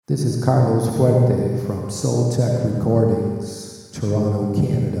This is Carlos Fuerte from Soul Tech Recordings, Toronto,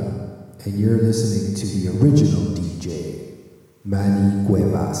 Canada, and you're listening to the original DJ, Manny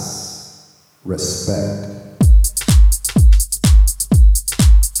Cuevas. Respect.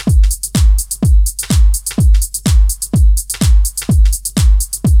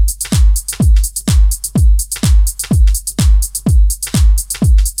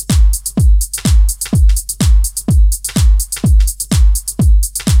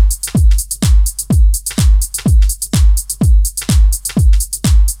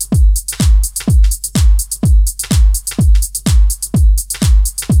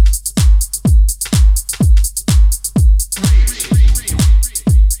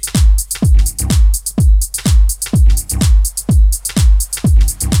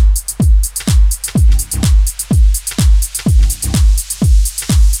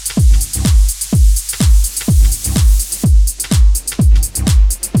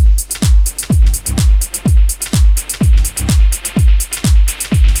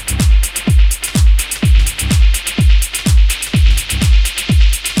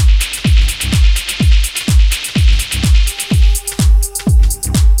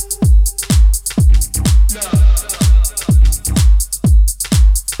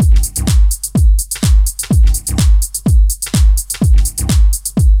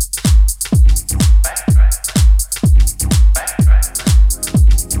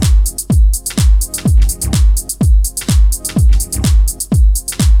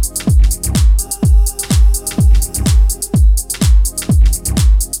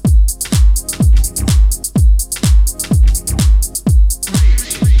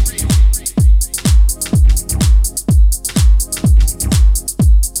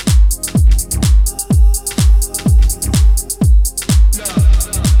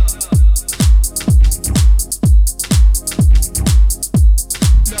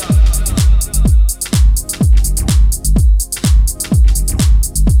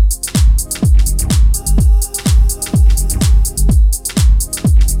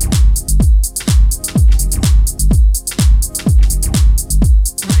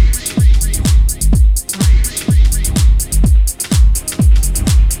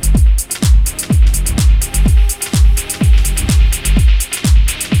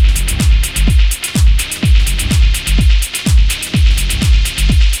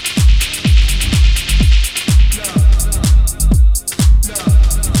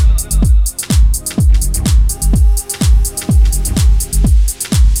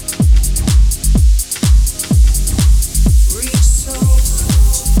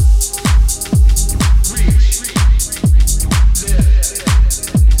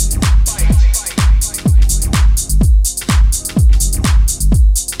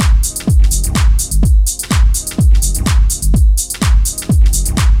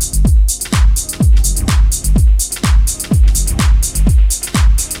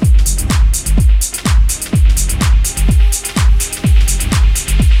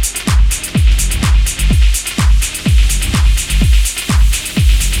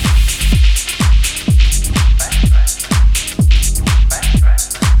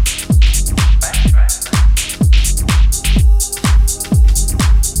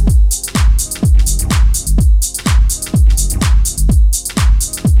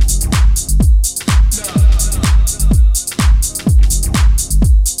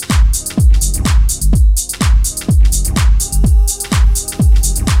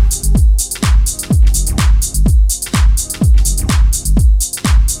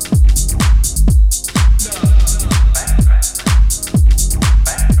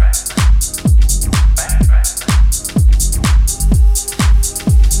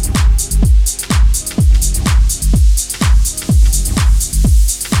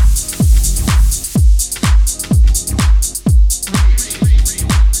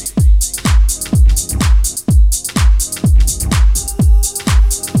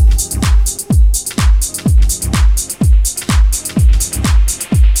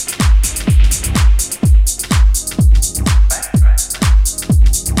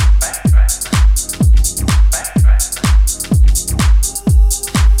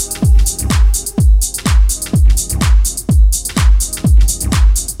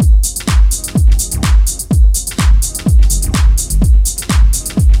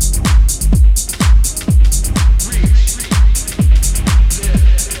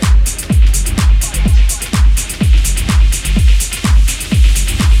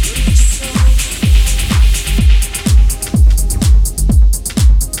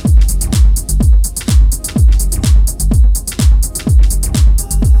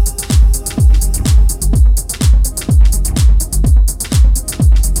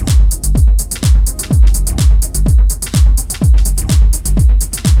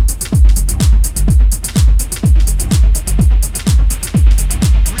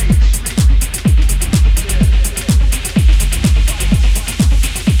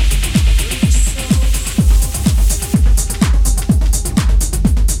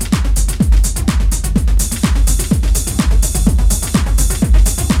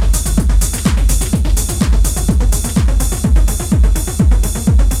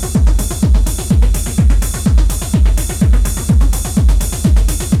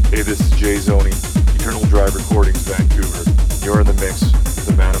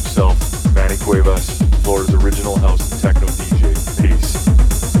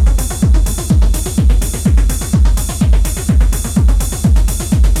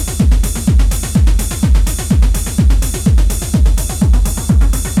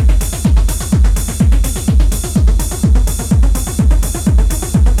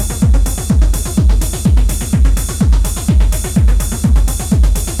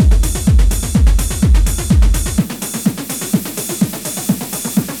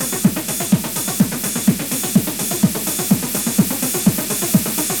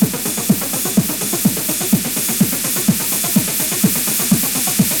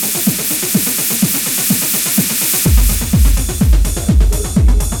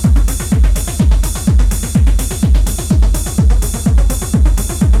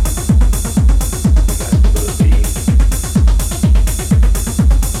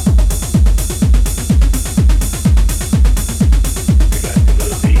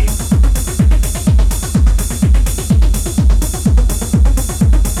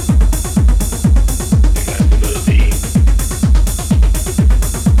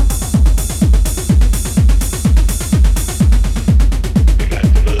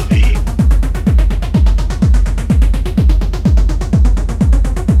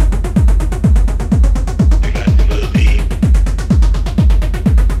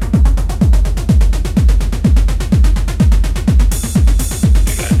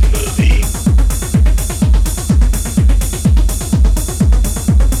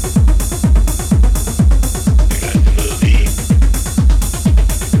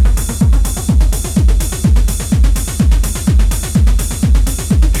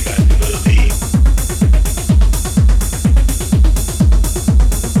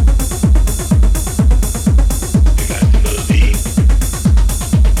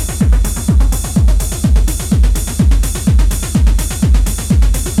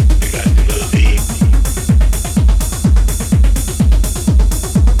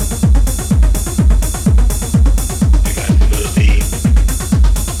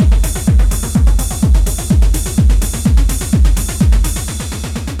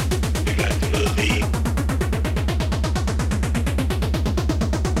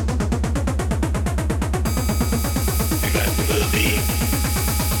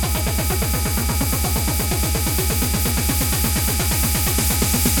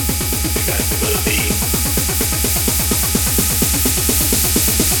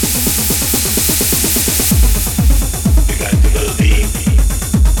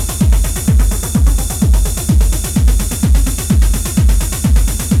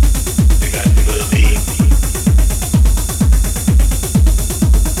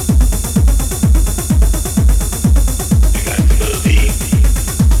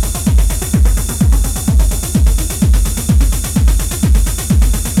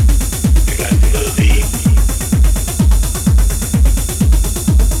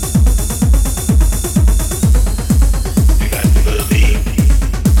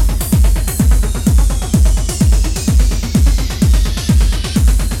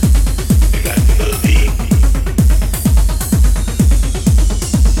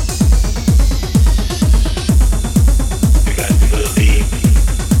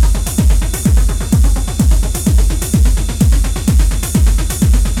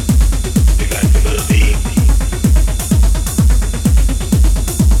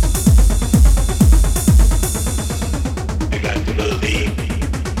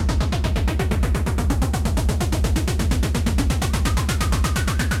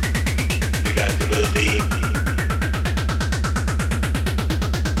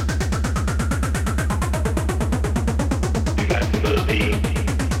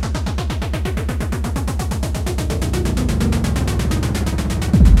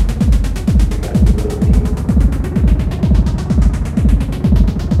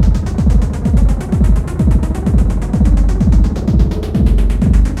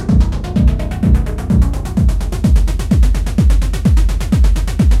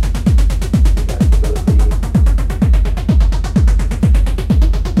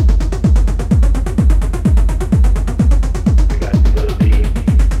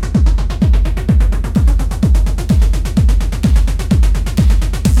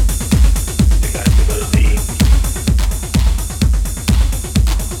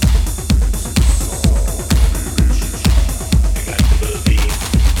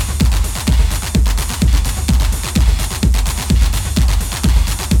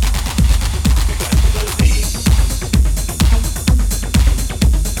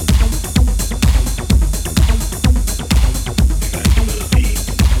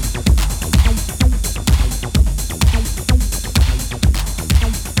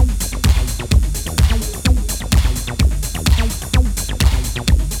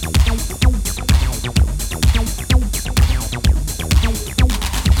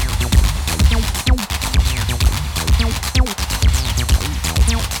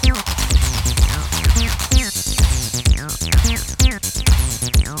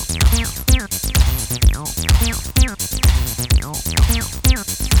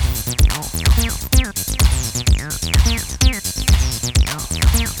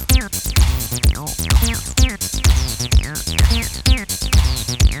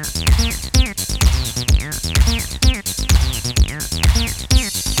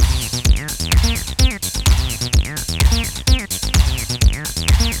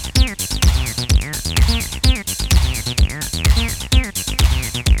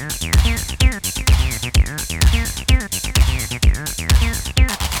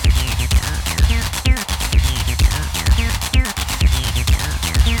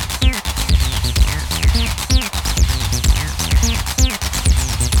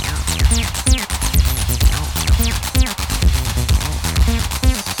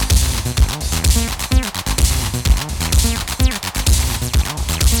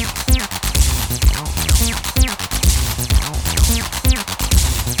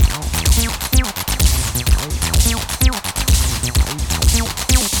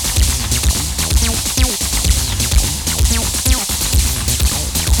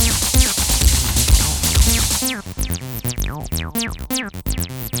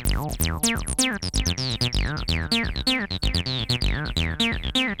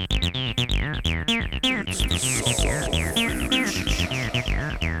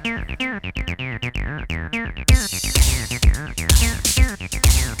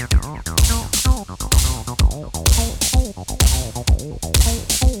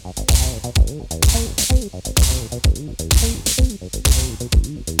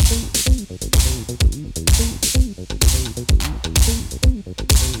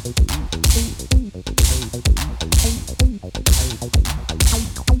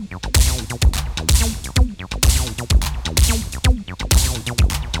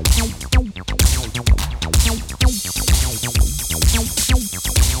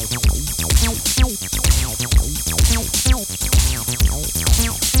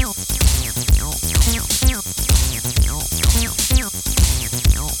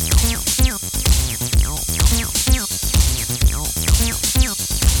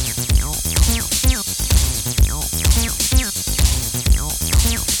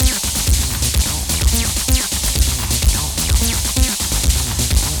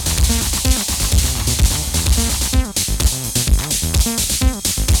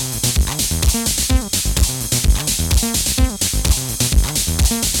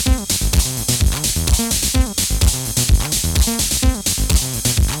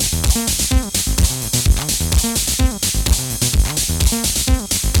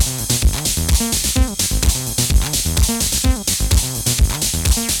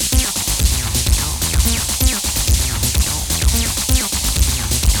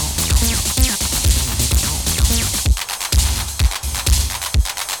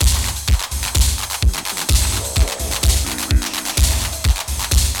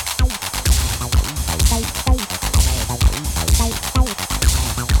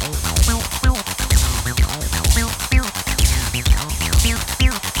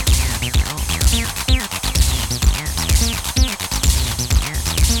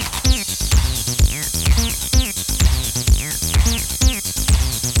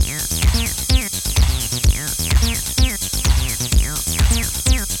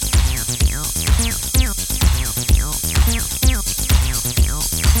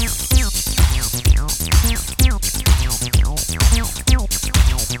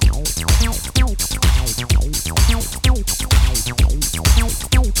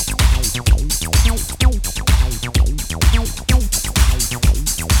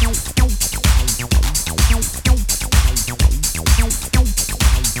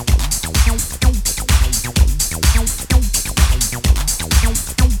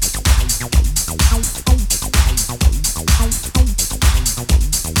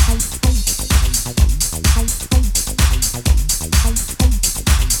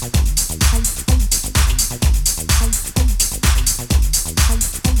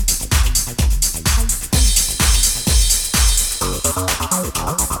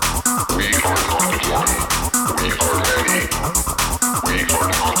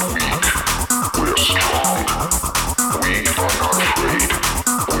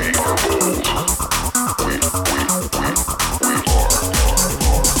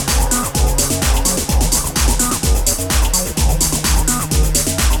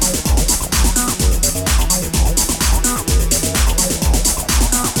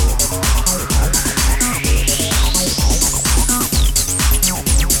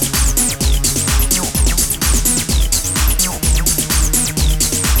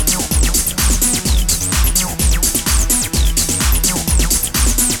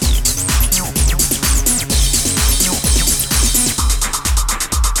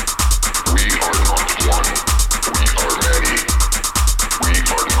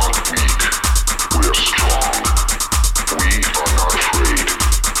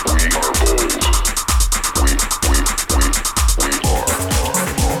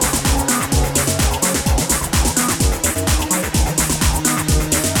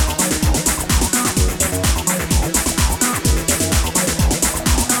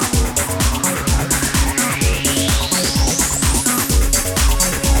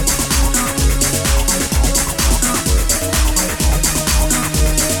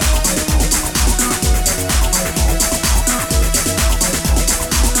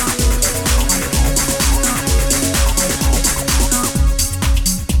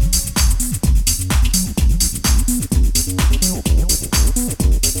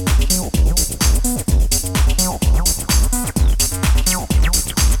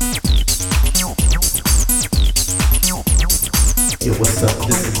 Yo, what's up?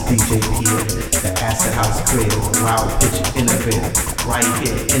 This is DJ Pierre, the Acid House creator, wild pitch innovator, right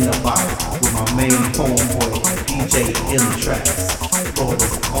here in the box with my main homeboy, DJ M-TRAXXX,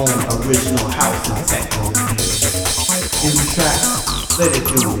 Florida's own original house and techno DJ. M-TRAXXX, let it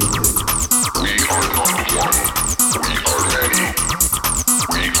do what it do. We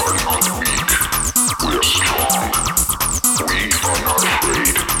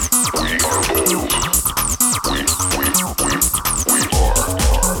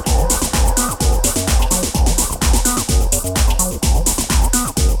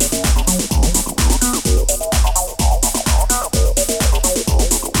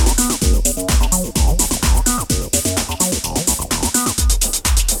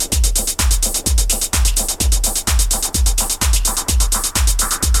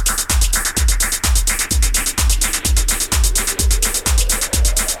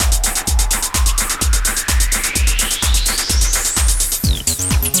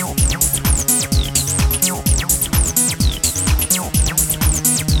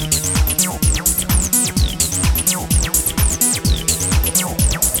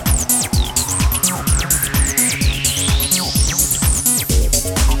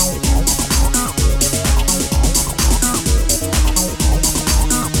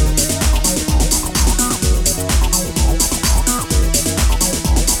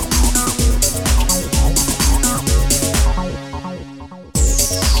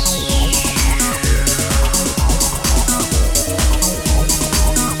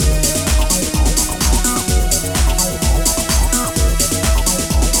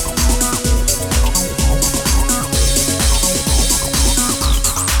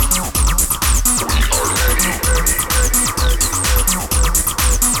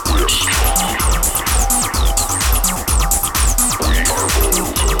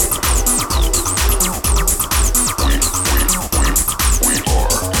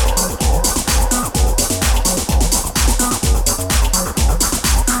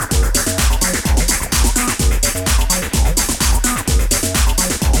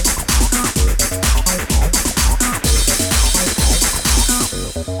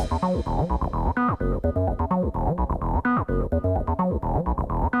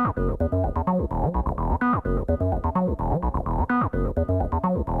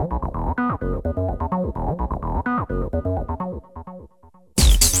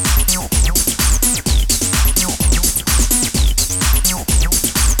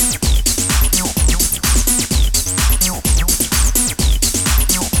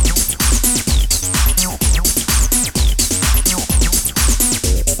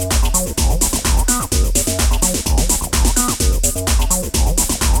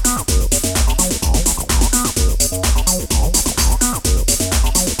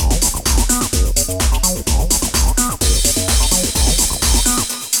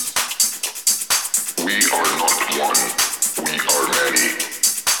are not one, we are many.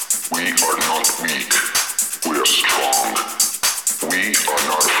 We are not weak, we are strong. We are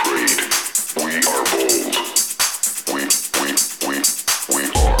not afraid, we are bold. We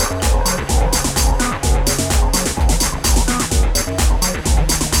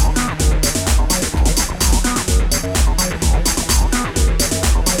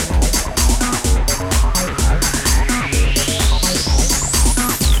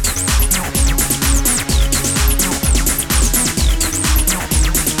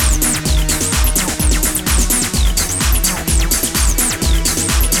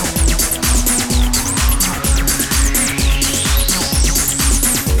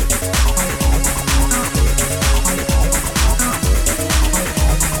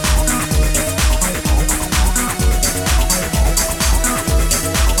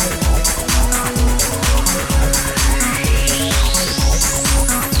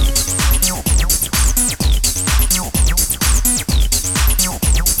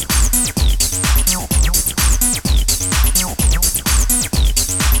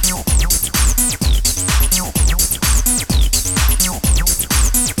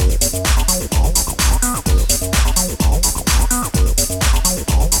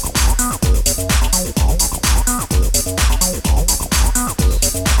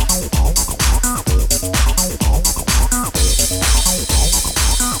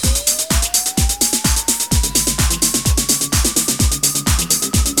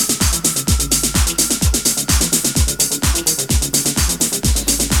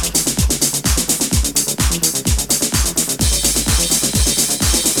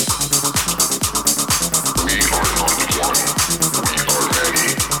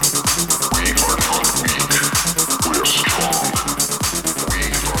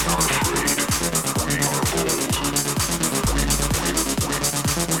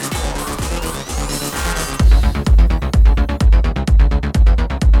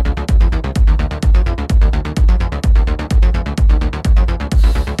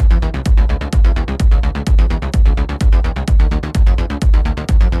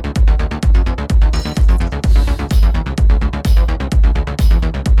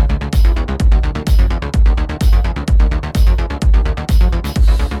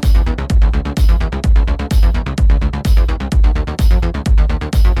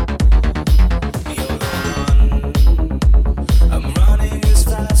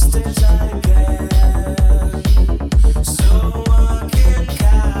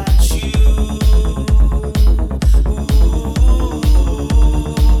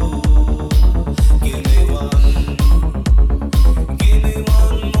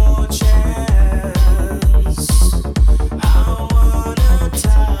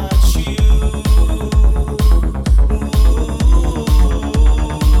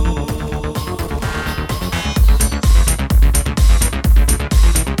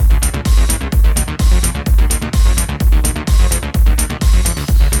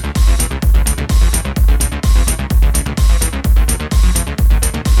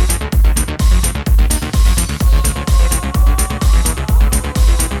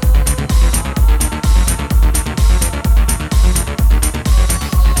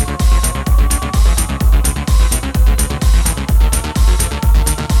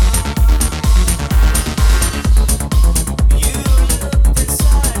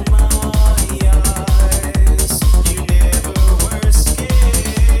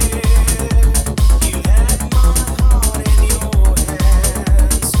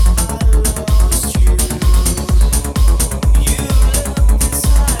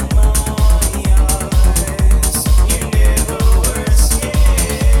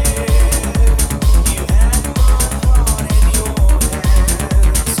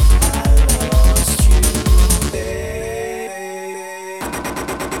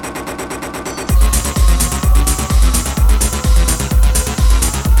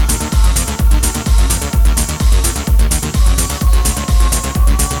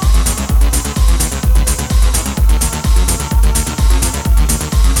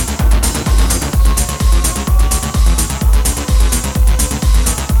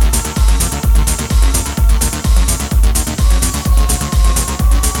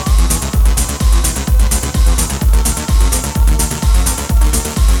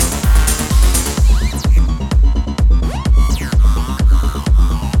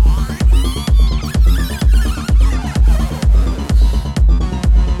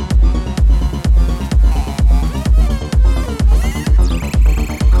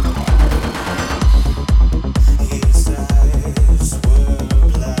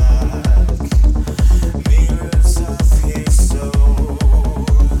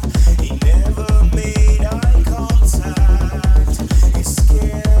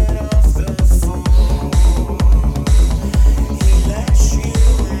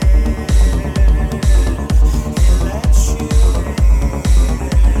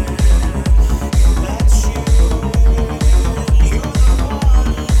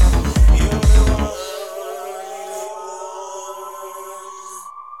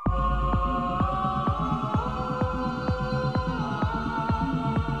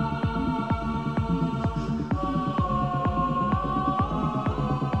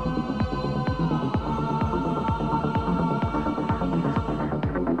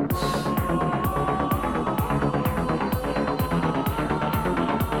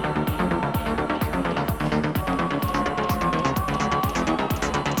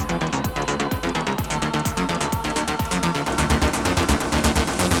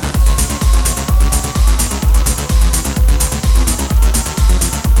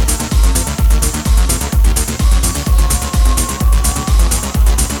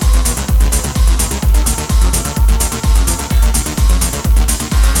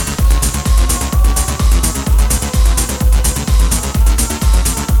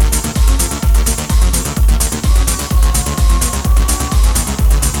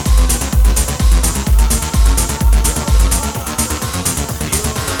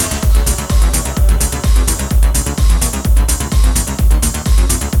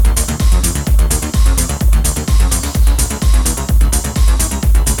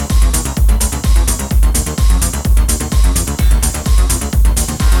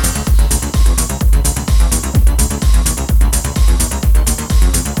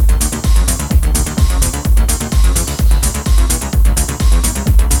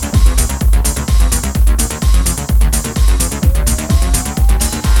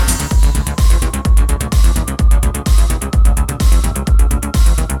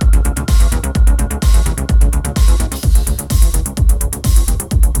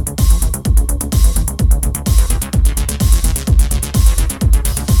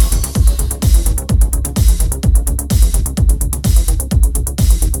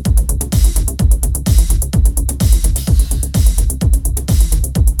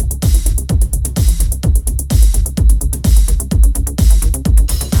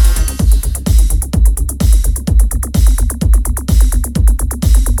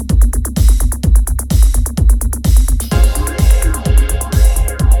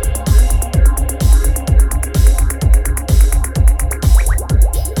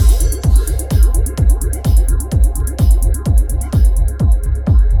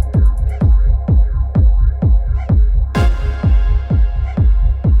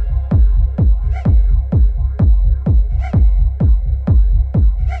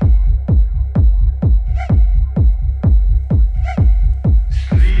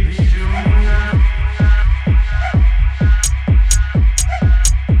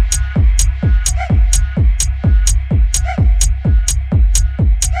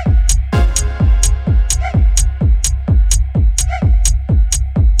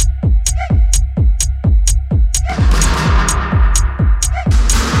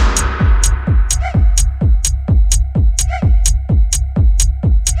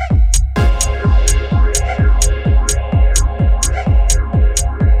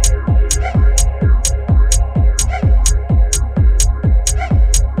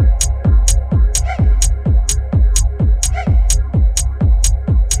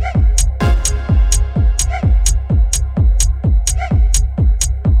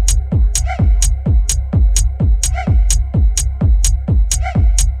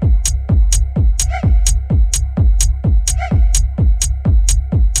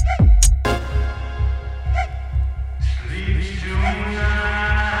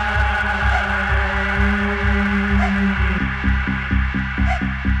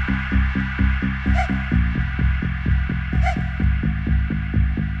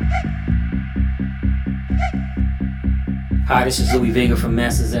Hi, this is Louis Vega from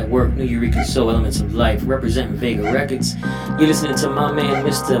Masters at Work, New Eureka Soul Elements of Life, representing Vega Records. You're listening to my man,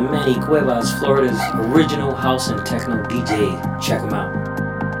 Mr. Manny Cuevas, Florida's original house and techno DJ. Check him out.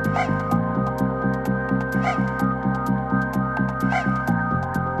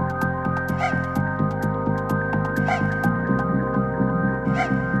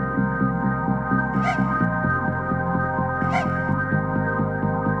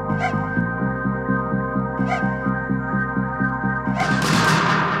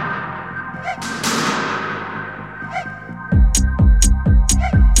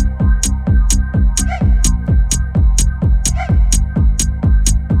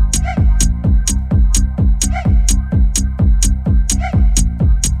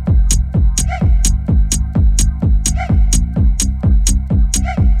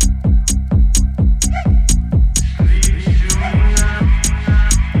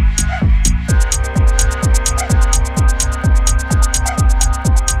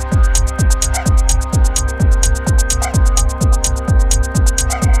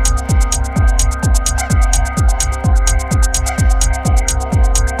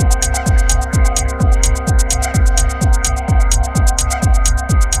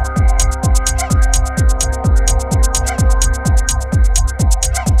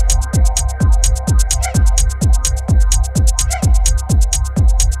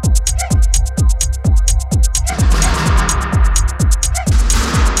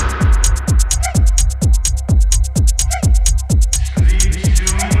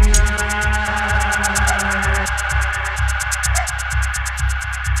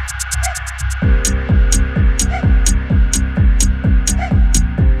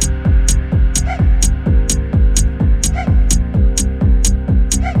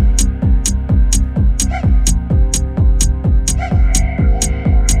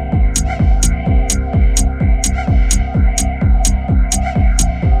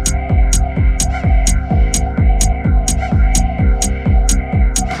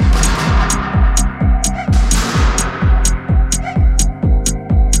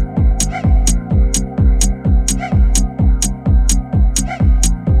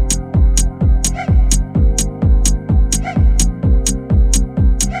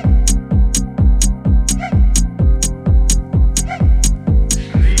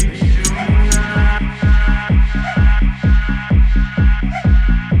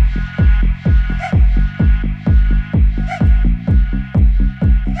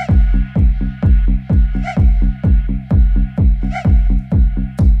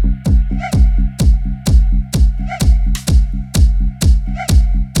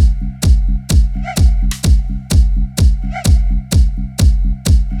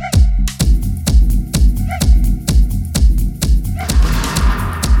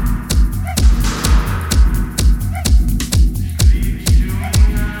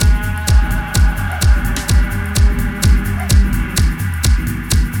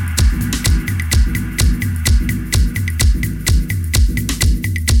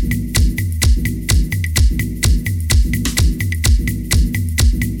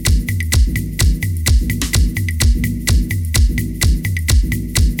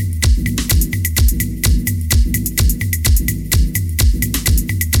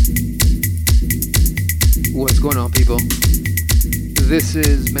 This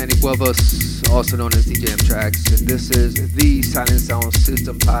is Manny Cuevas, also known as DJ M-TRAXXX, and this is the Silent Sound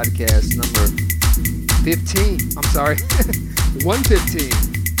System podcast number 15. I'm sorry, 115.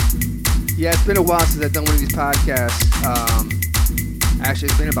 Yeah, it's been a while since I've done one of these podcasts. Actually,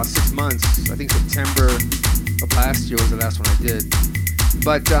 it's been about 6 months. I think September of last year was the last one I did.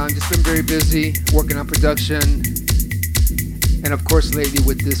 But just been very busy working on production. And of course, lately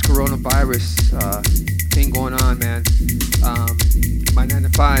with this coronavirus thing going on, man. My 9 to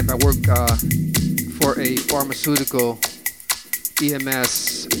 5, I work for a pharmaceutical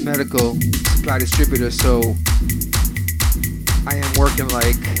EMS medical supply distributor, so I am working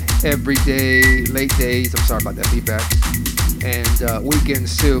like every day, late days. I'm sorry about that feedback. And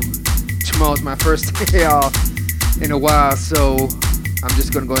weekends too. Tomorrow's my first day off in a while, so I'm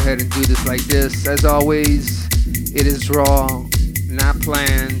just gonna go ahead and do this like this. As always, it is raw, not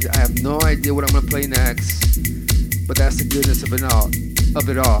planned. I have no idea what I'm gonna play next. But that's the goodness of it all.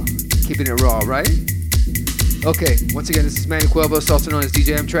 Keeping it raw, right? Okay, once again, this is Manny Cuevas, also known as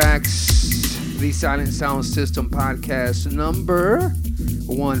DJ M-TRAXXX, the Silent Sound System podcast number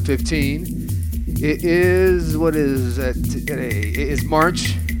 115. It is, what is it today? It is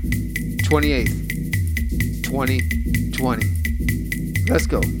March 28th, 2020. Let's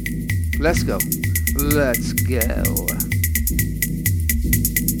go. Let's go. Let's go.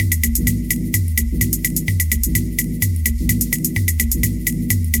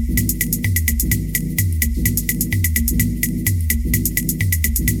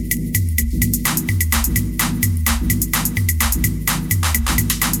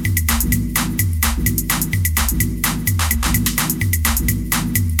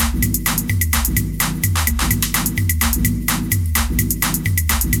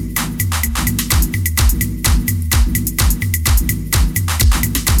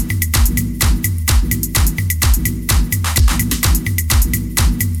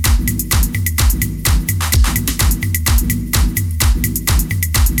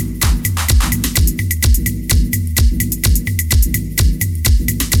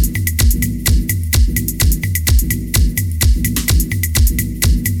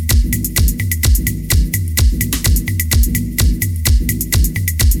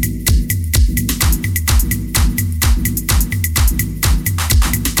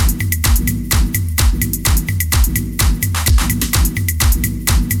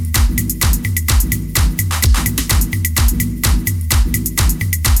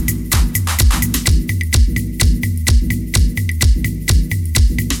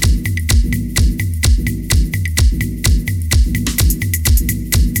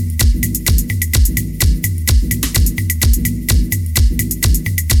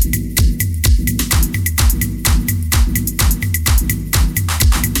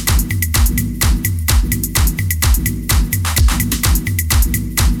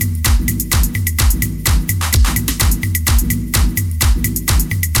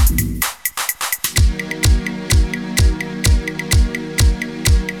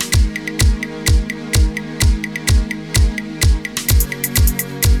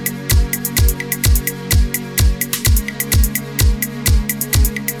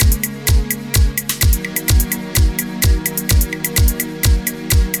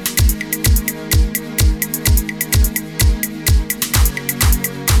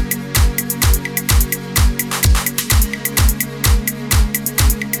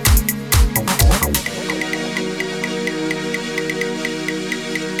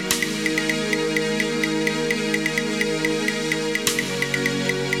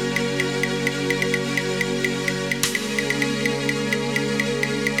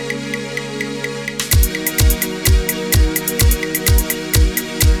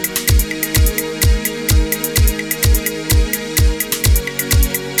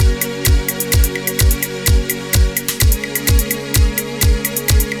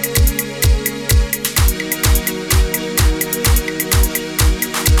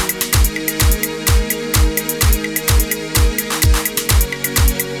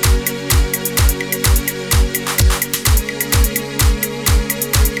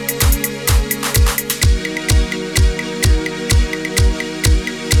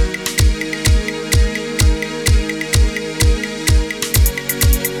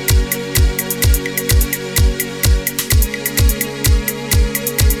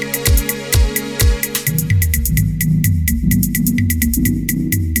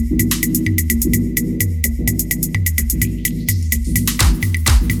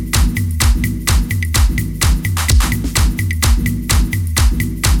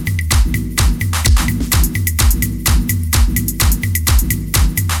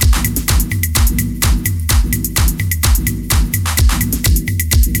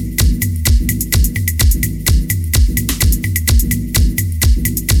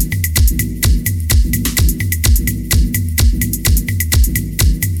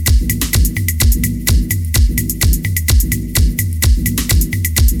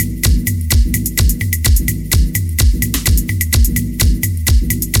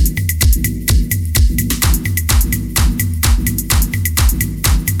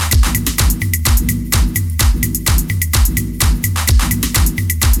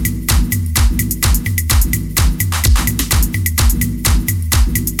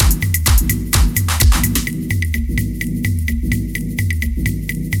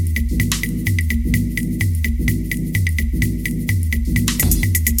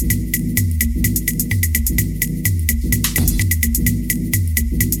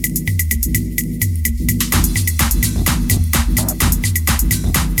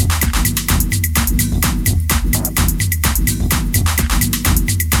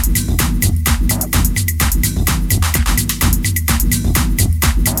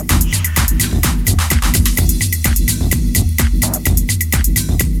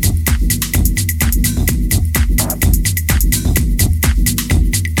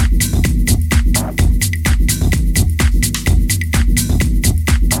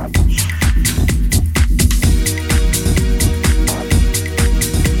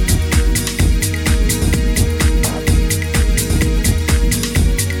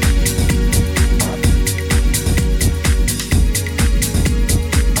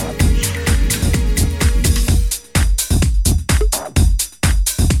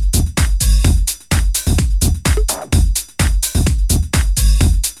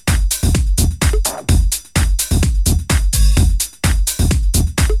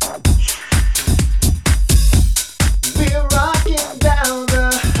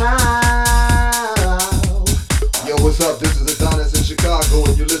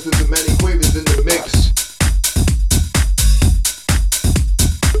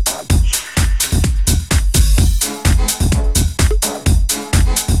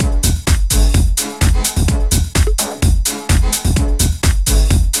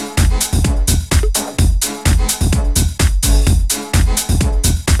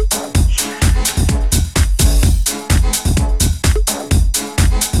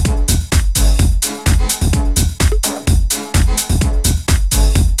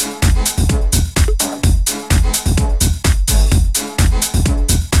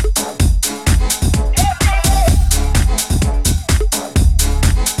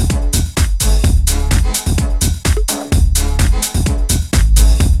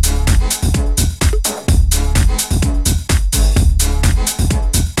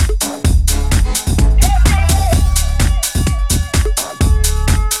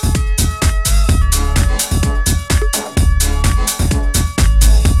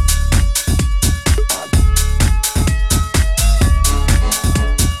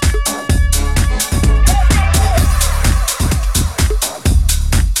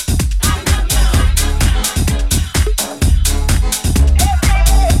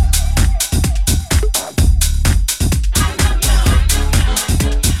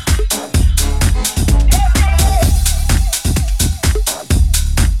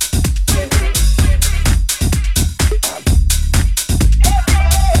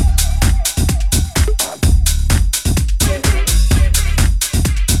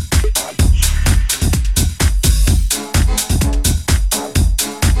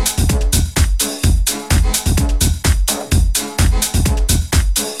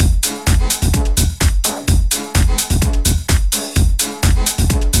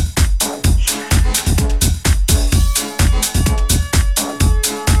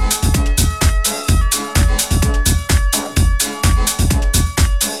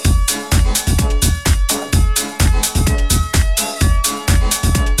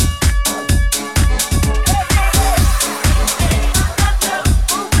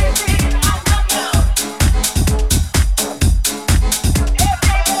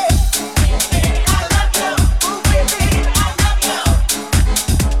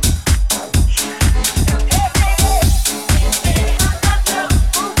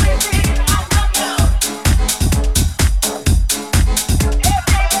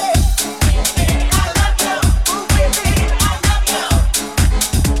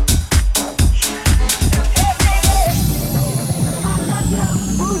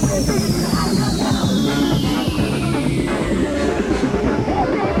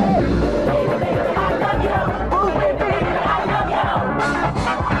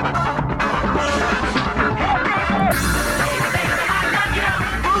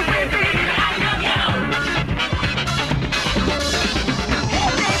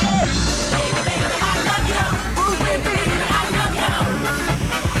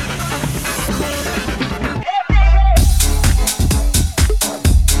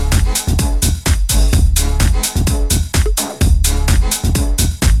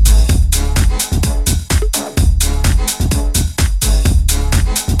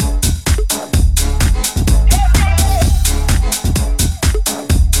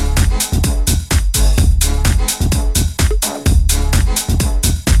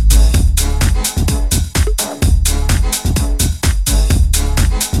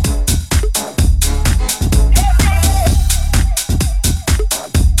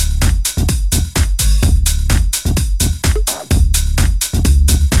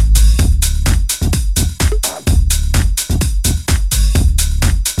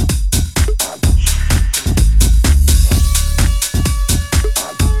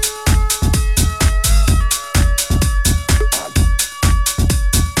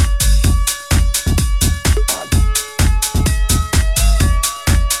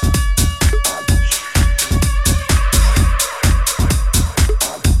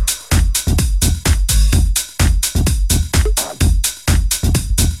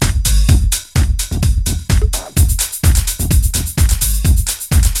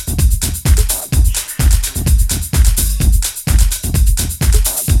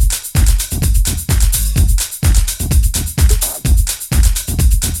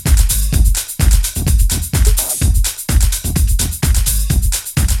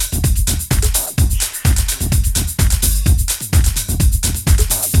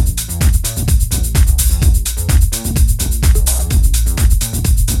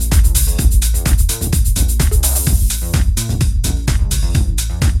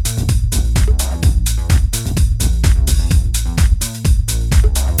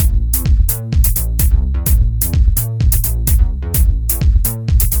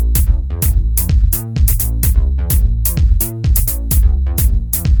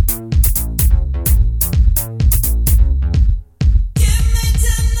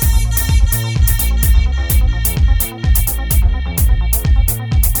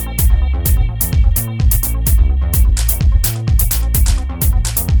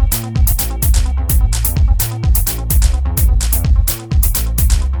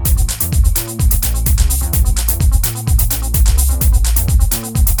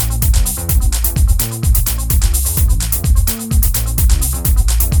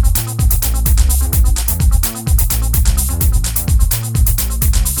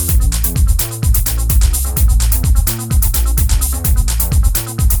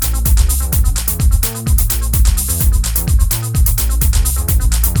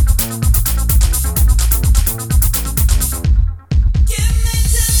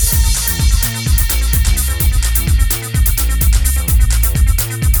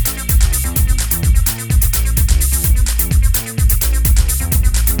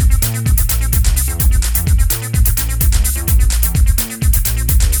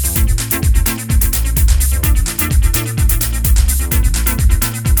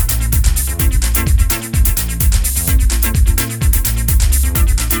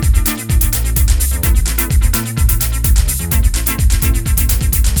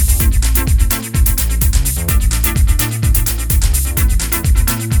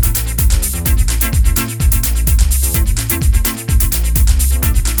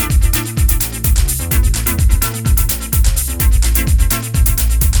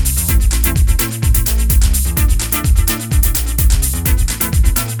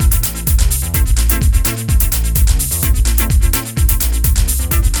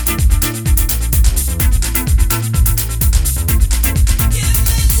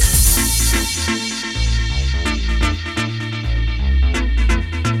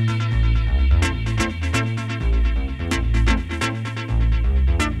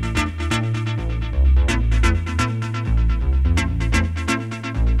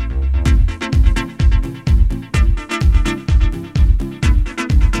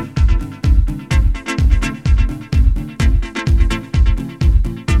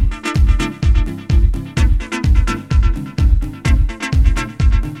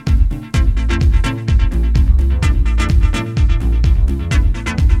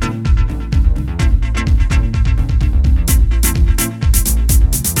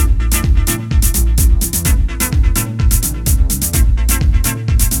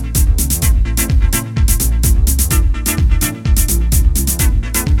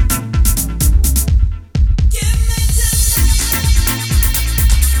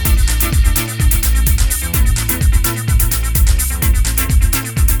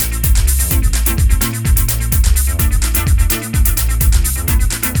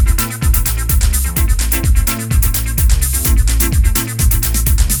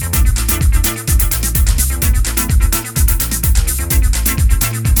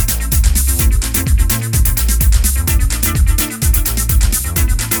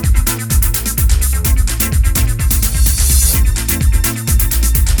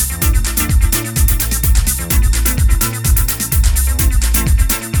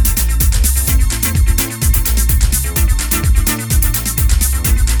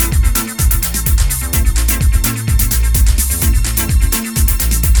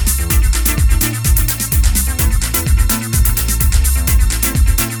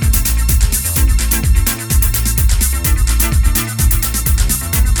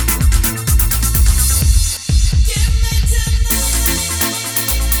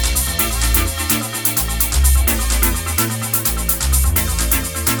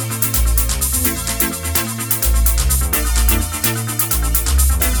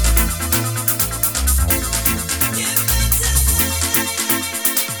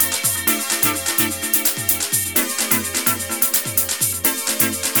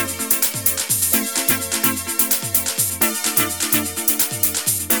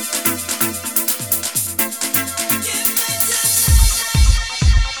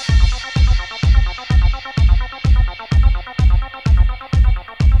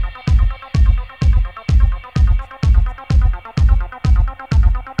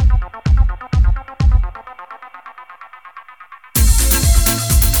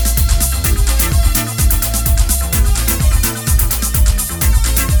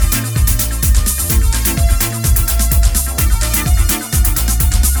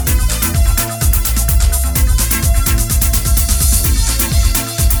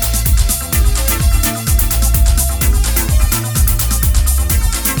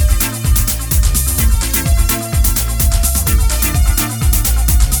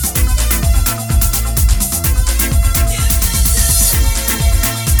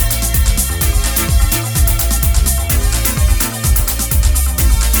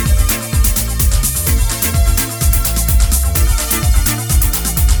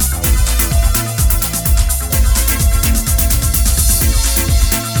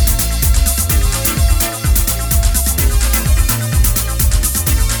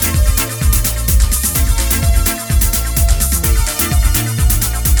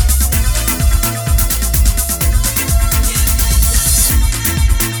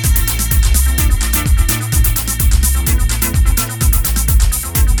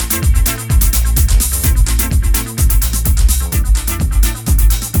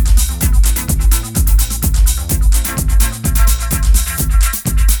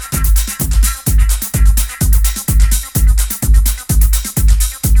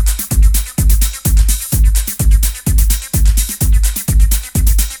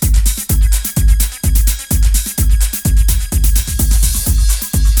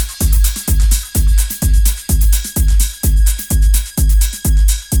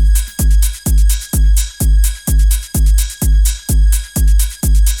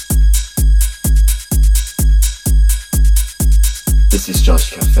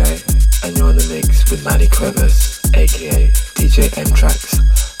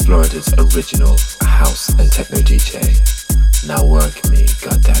 M-TRAXXX, Florida's original house and techno DJ. Now work me,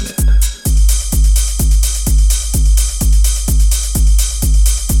 goddammit.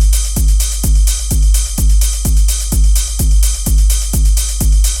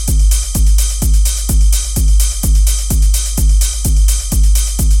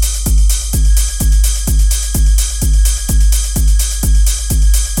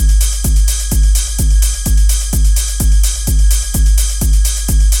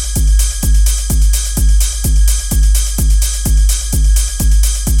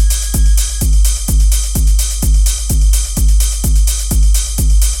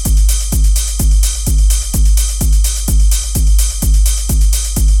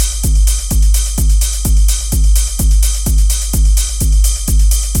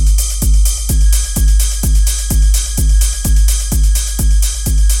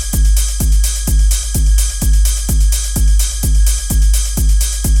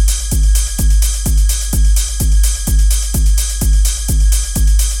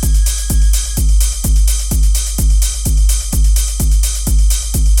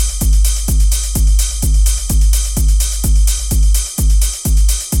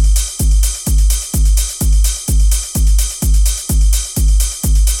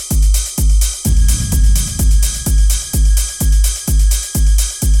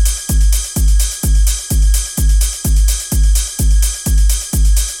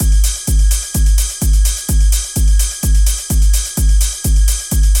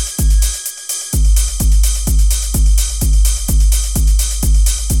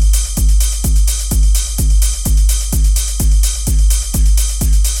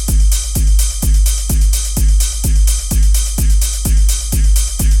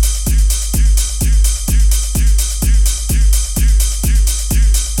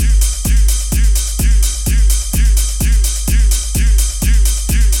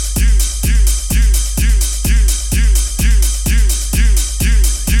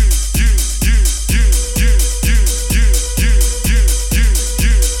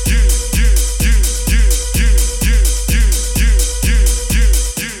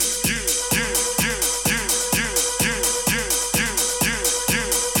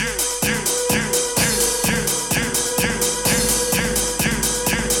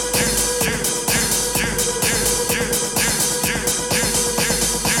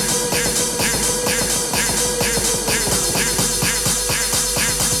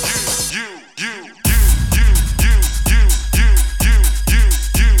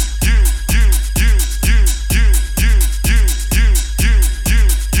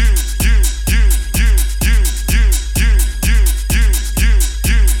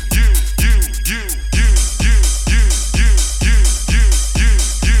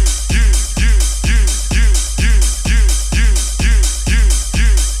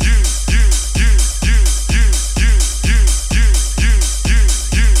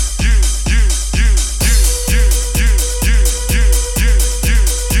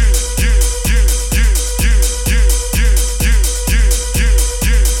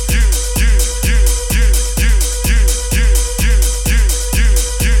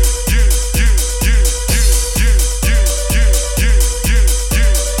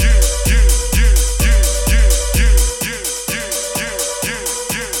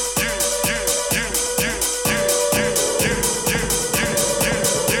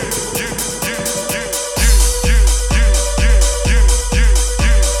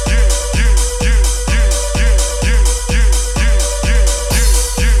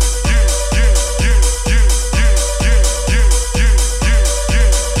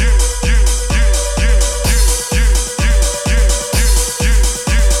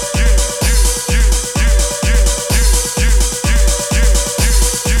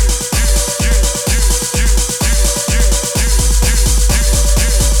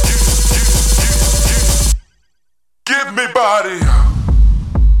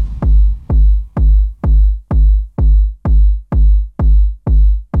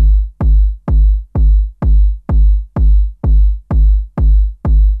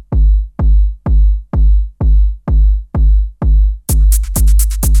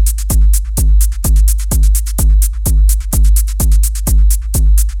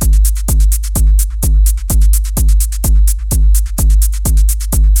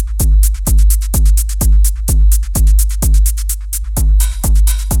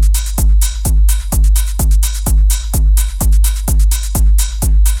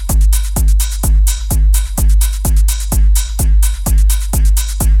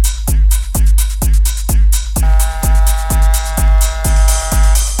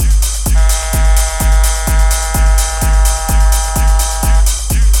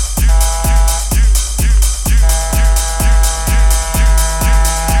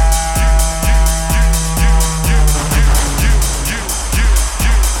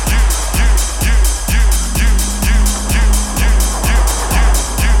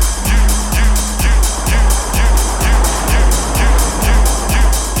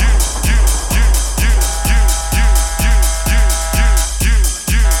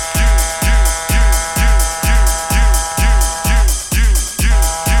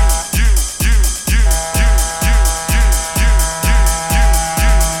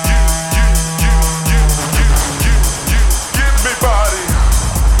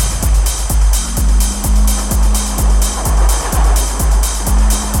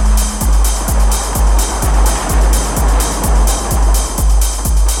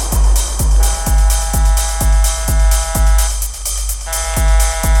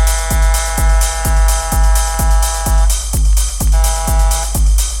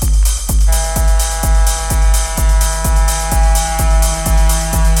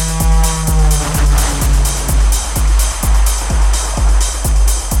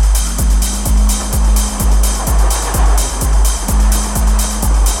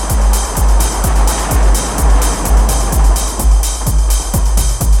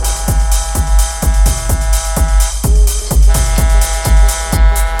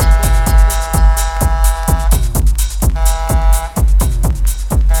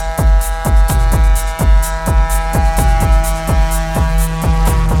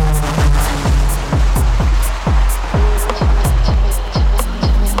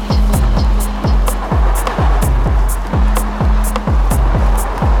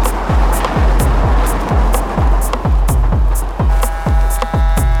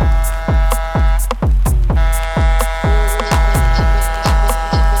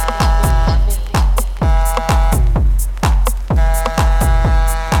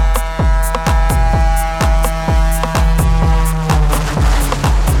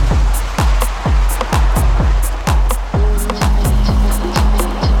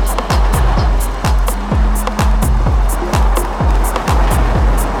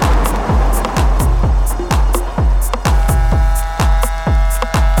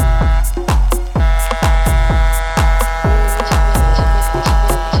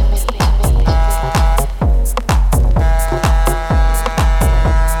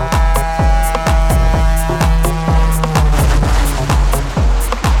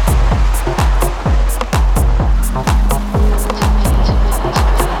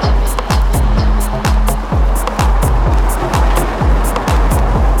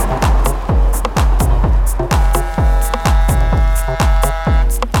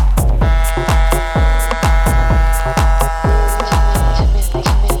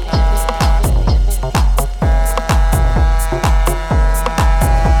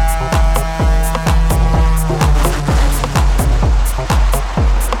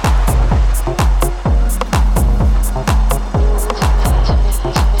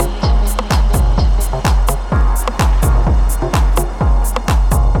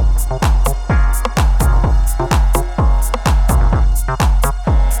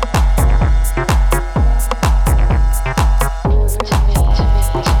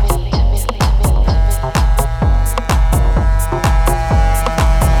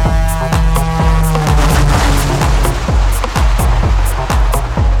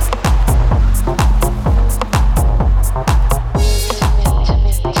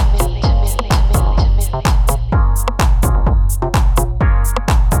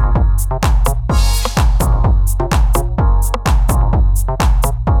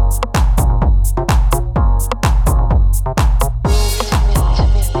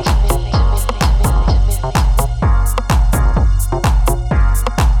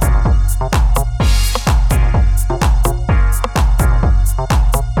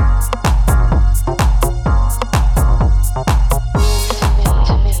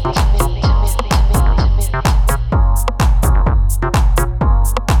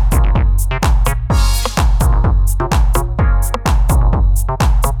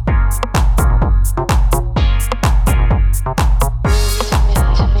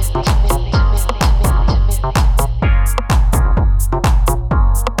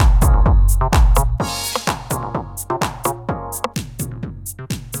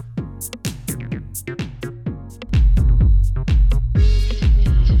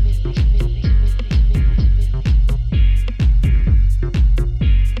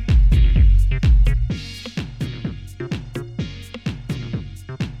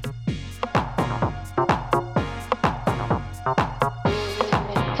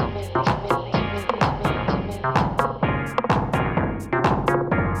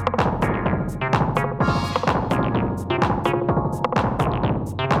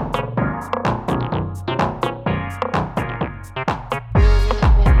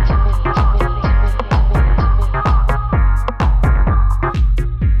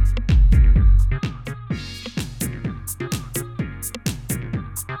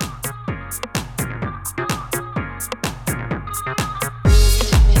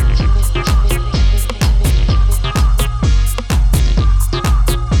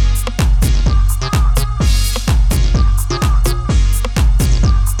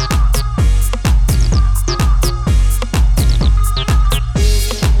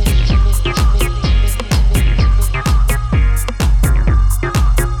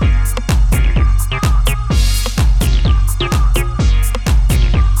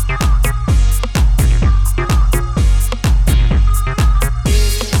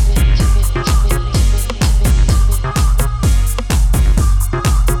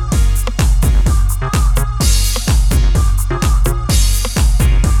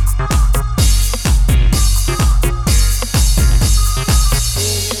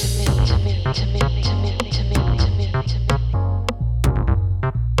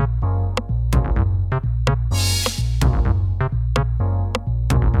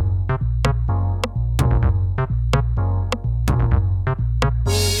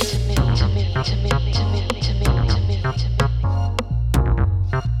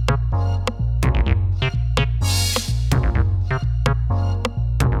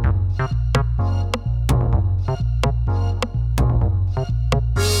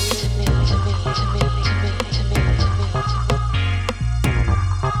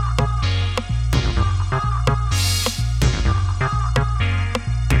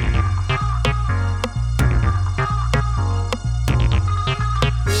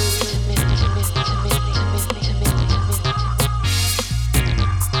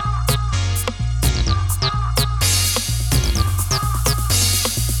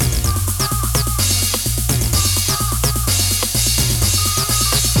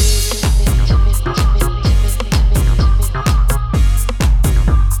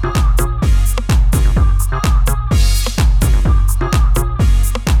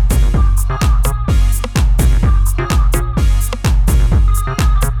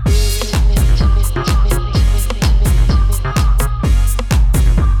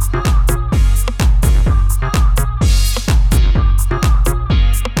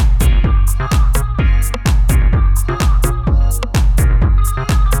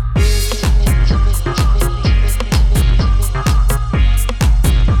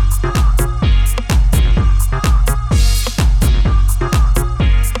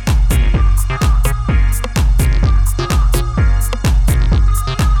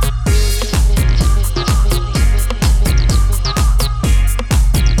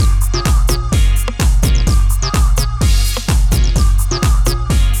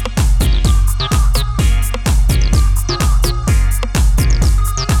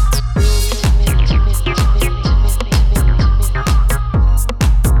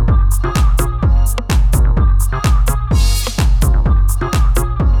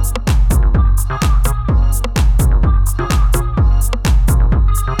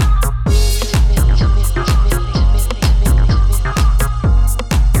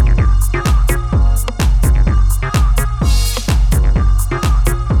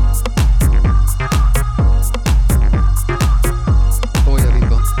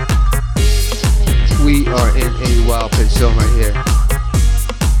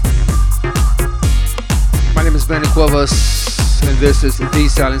 Manny Cuevas, and this is the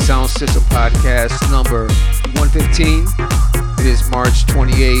Silent Sound System podcast number 115. It is March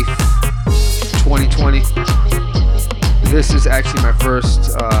 28th, 2020. This is actually my first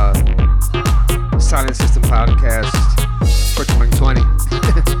Silent System podcast for 2020.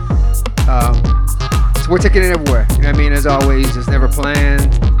 So we're taking it everywhere. You know what I mean? As always, it's never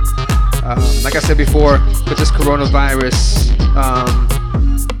planned. Like I said before, with this coronavirus,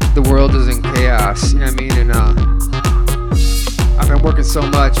 the world is in chaos. You know what I mean? And I've been working so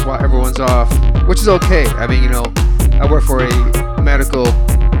much while everyone's off, which is okay. I mean, you know, I work for a medical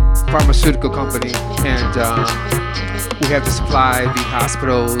pharmaceutical company, and we have to supply the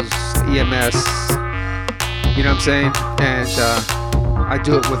hospitals, EMS. You know what I'm saying? And I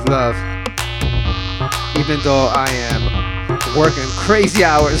do it with love, even though I am working crazy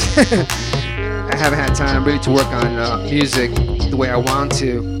hours. I haven't had time really to work on music the way I want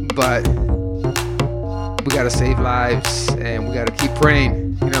to, but we gotta save lives and we gotta keep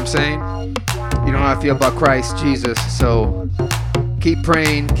praying. You know what I'm saying? You know how I feel about Christ Jesus, so keep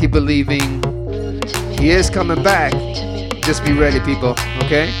praying, keep believing. He is coming back. Just be ready, people,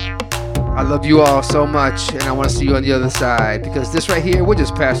 okay? I love you all so much, and I want to see you on the other side, because this right here, we're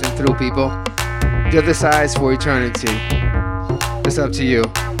just passing through, people. The other side's for eternity. It's up to you.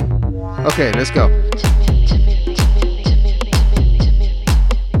 Okay, let's go.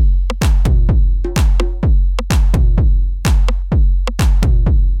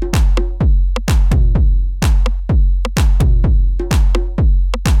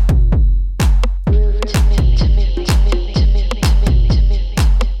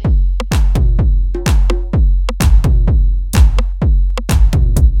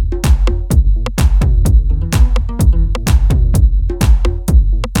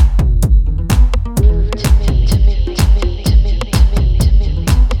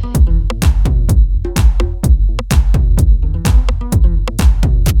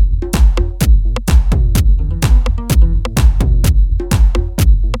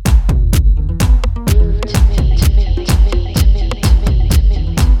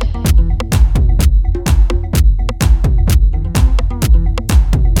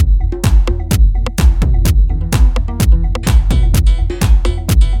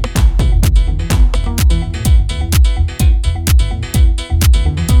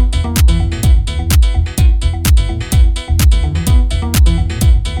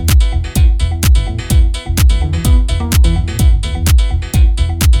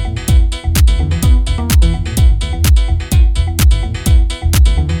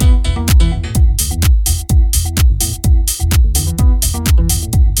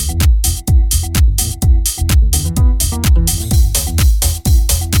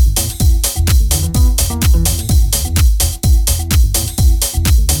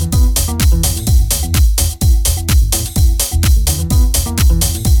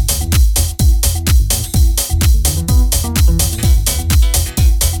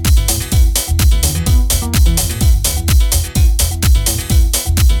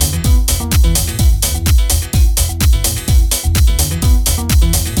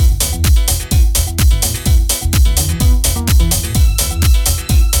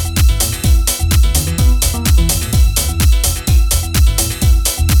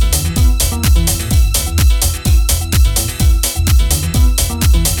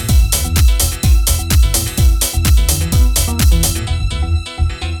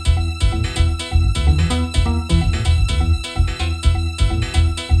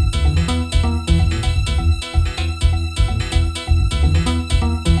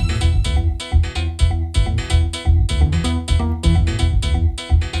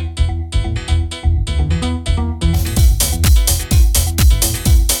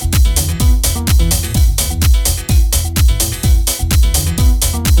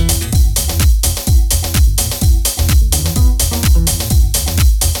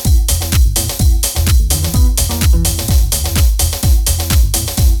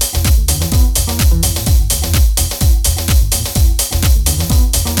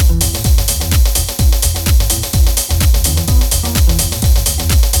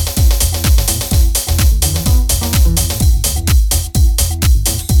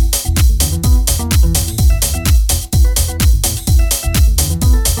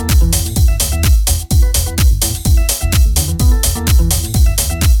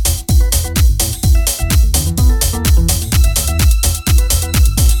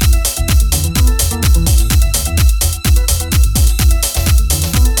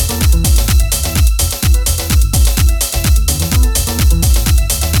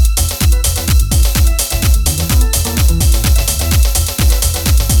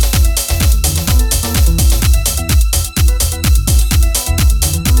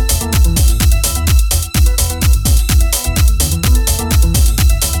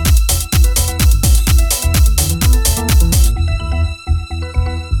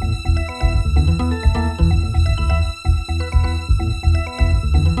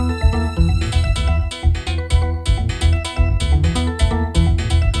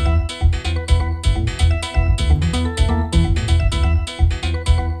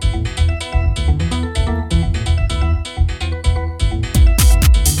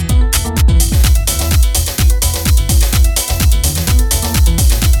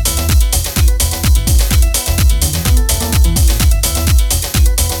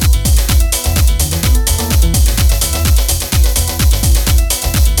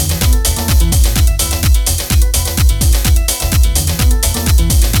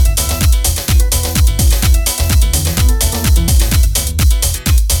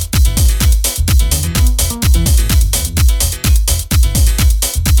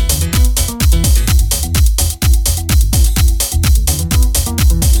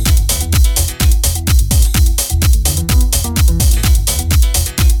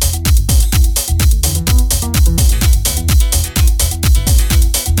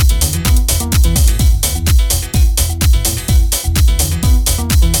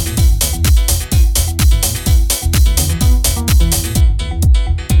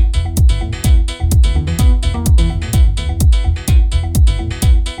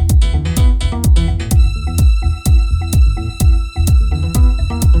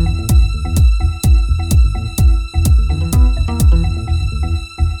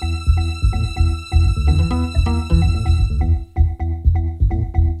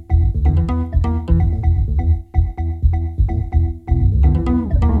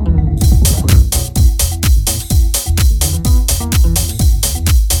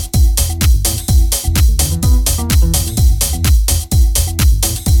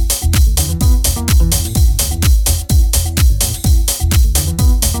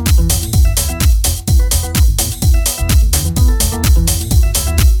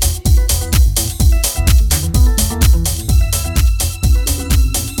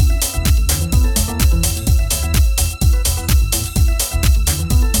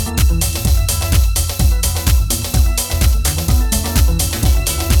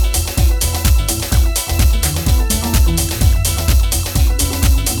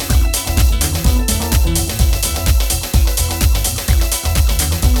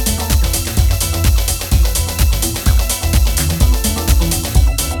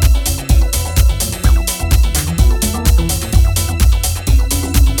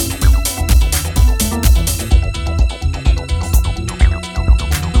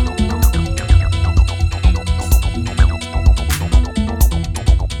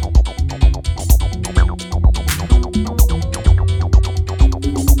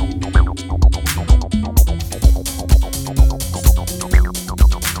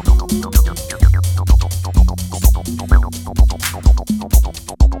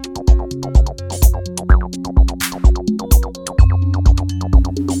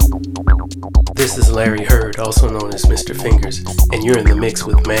 This is Larry Hurd, also known as Mr. Fingers, and you're in the mix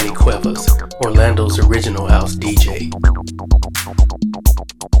with Manny Cuevas, Orlando's original house DJ.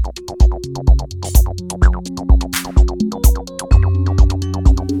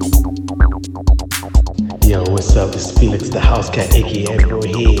 Yo, what's up? It's Felix the House Cat, aka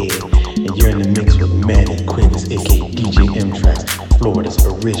Brohead, and you're in the mix with Manny Cuevas, aka DJ M-TRAXXX, Florida's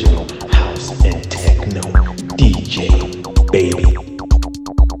original house and techno DJ, baby.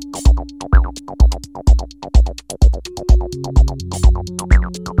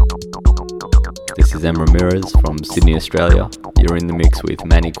 This is M. Ramirez from Sydney, Australia. You're in the mix with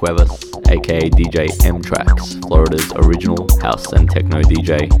Manny Cuevas, aka DJ M-TRAXXX, Florida's original house and techno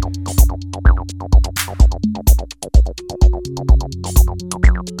DJ.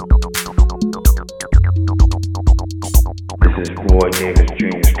 This is Roy Davis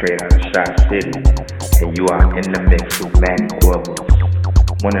Jr. straight out of Shot City, and you are in the mix with Manny Cuevas,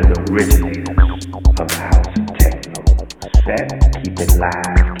 one of the originators of the house of techno. Set, keep it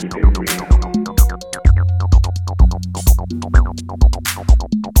live, keep it real.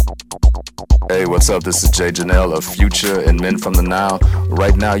 Hey, what's up? This is Jay Janelle of Future and Men from the Now.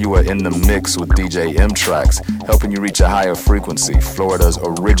 Right now you are in the mix with DJ M-TRAXXX, helping you reach a higher frequency, Florida's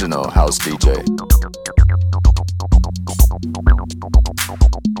original house DJ.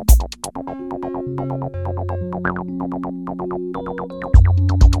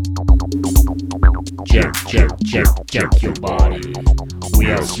 Check your body.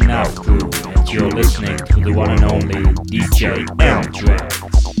 We are Snuff Crew, and you're listening to the one and only DJ M-TRAXXX.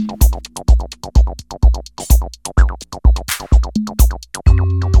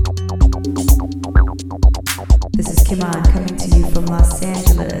 This is Kim-An coming to you from Los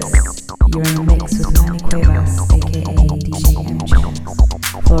Angeles. You're in the mix with Manny Cuevas, aka DJ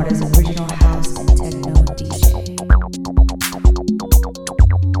M-TRAXXX, Florida's original house and techno DJ.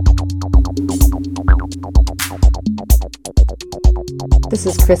 This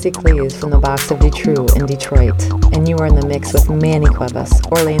is Chrissy Cleves from the Box of Detroit in Detroit, and you are in the mix with Manny Cuevas,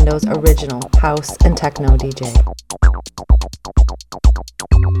 Orlando's original house and techno DJ.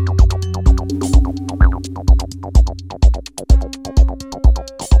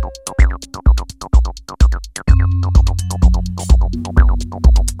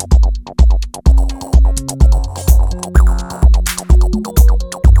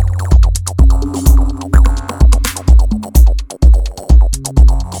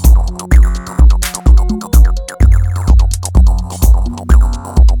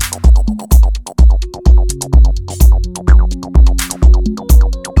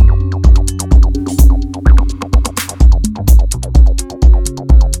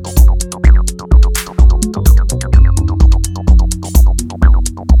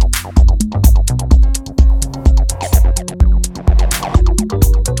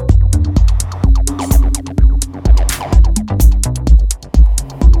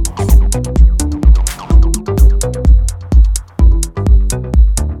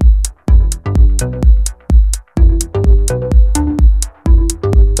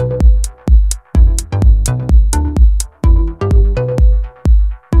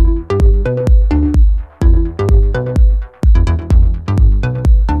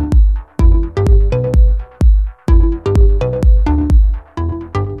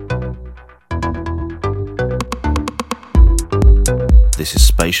 This is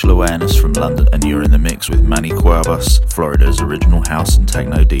Spatial Awareness from London, and you're in the mix with Manny Cuevas, Florida's original house and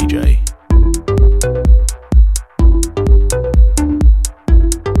techno DJ.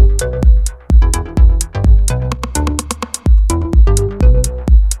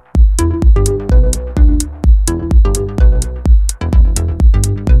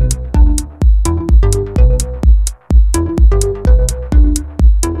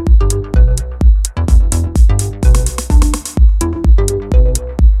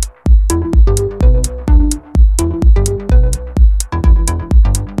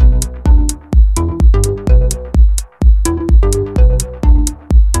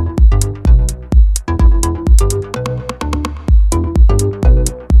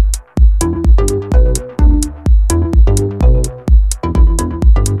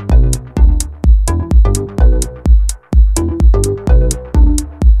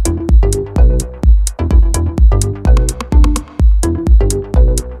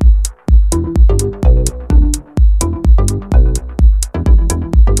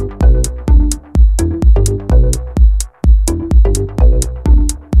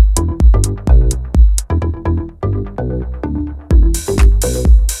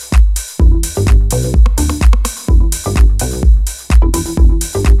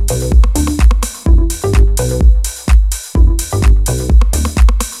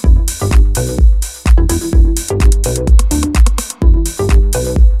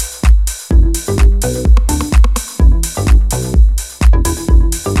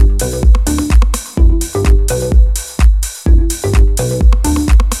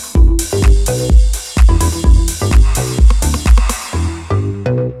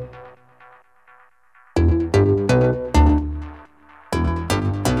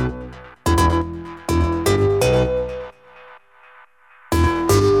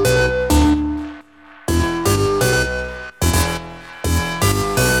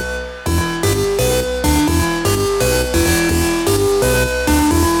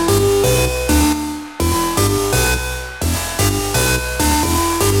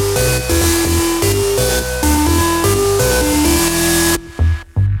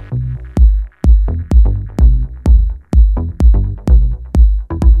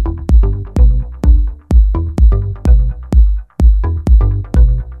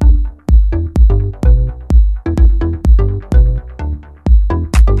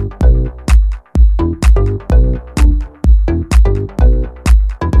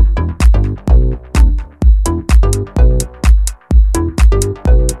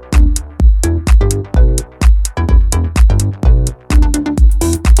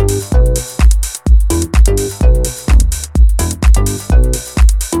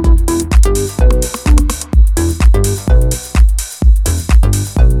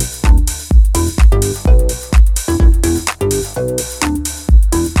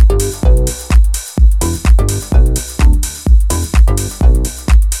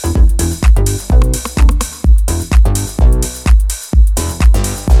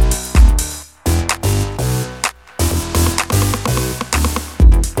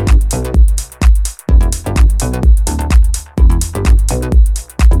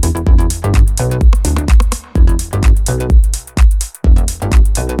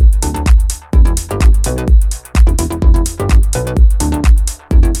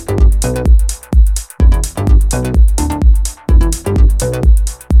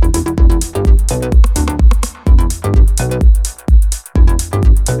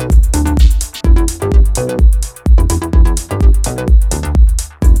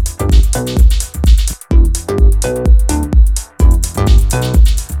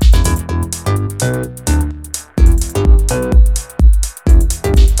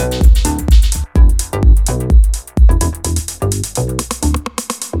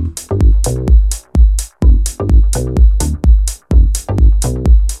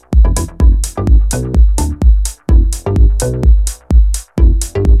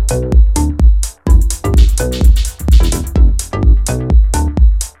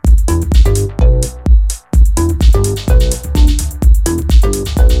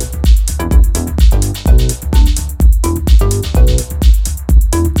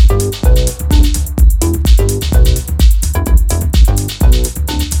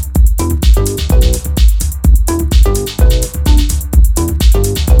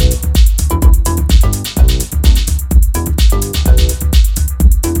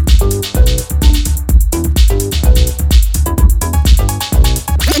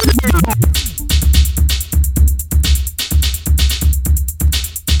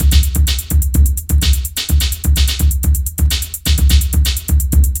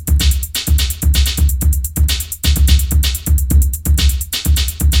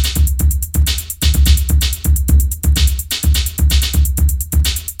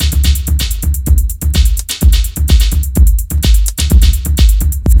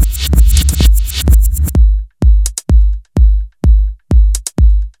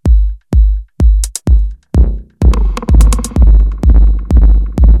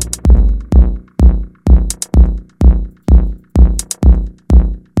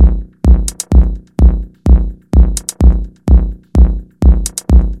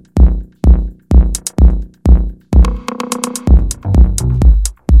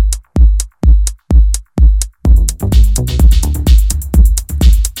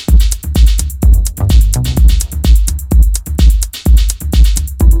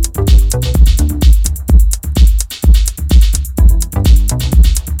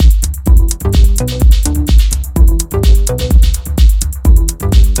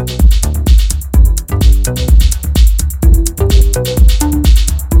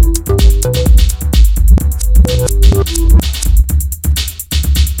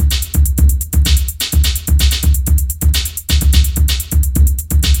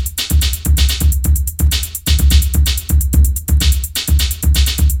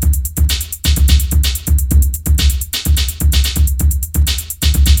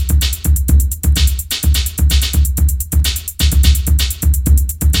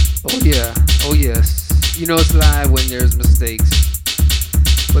 know it's live when there's mistakes.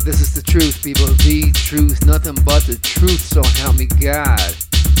 But this is the truth, people. The truth, nothing but the truth, so help me God.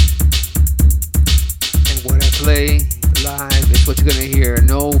 And what I play live is what you're gonna hear.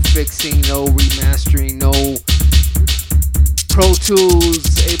 No fixing, no remastering, no Pro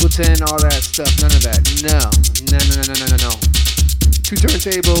Tools, Ableton, all that stuff. None of that. No. 2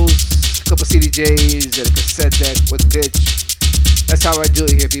 turntables, a couple CDJs, and a cassette deck with pitch. That's how I do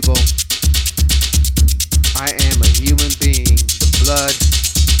it here, people. I am a human being. The blood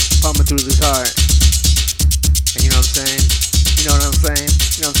pumping through this heart. And you know what I'm saying? You know what I'm saying?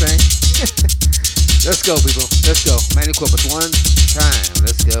 You know what I'm saying? Let's go, people. Let's go. Manny Cuevas, one time.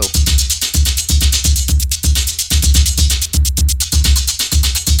 Let's go.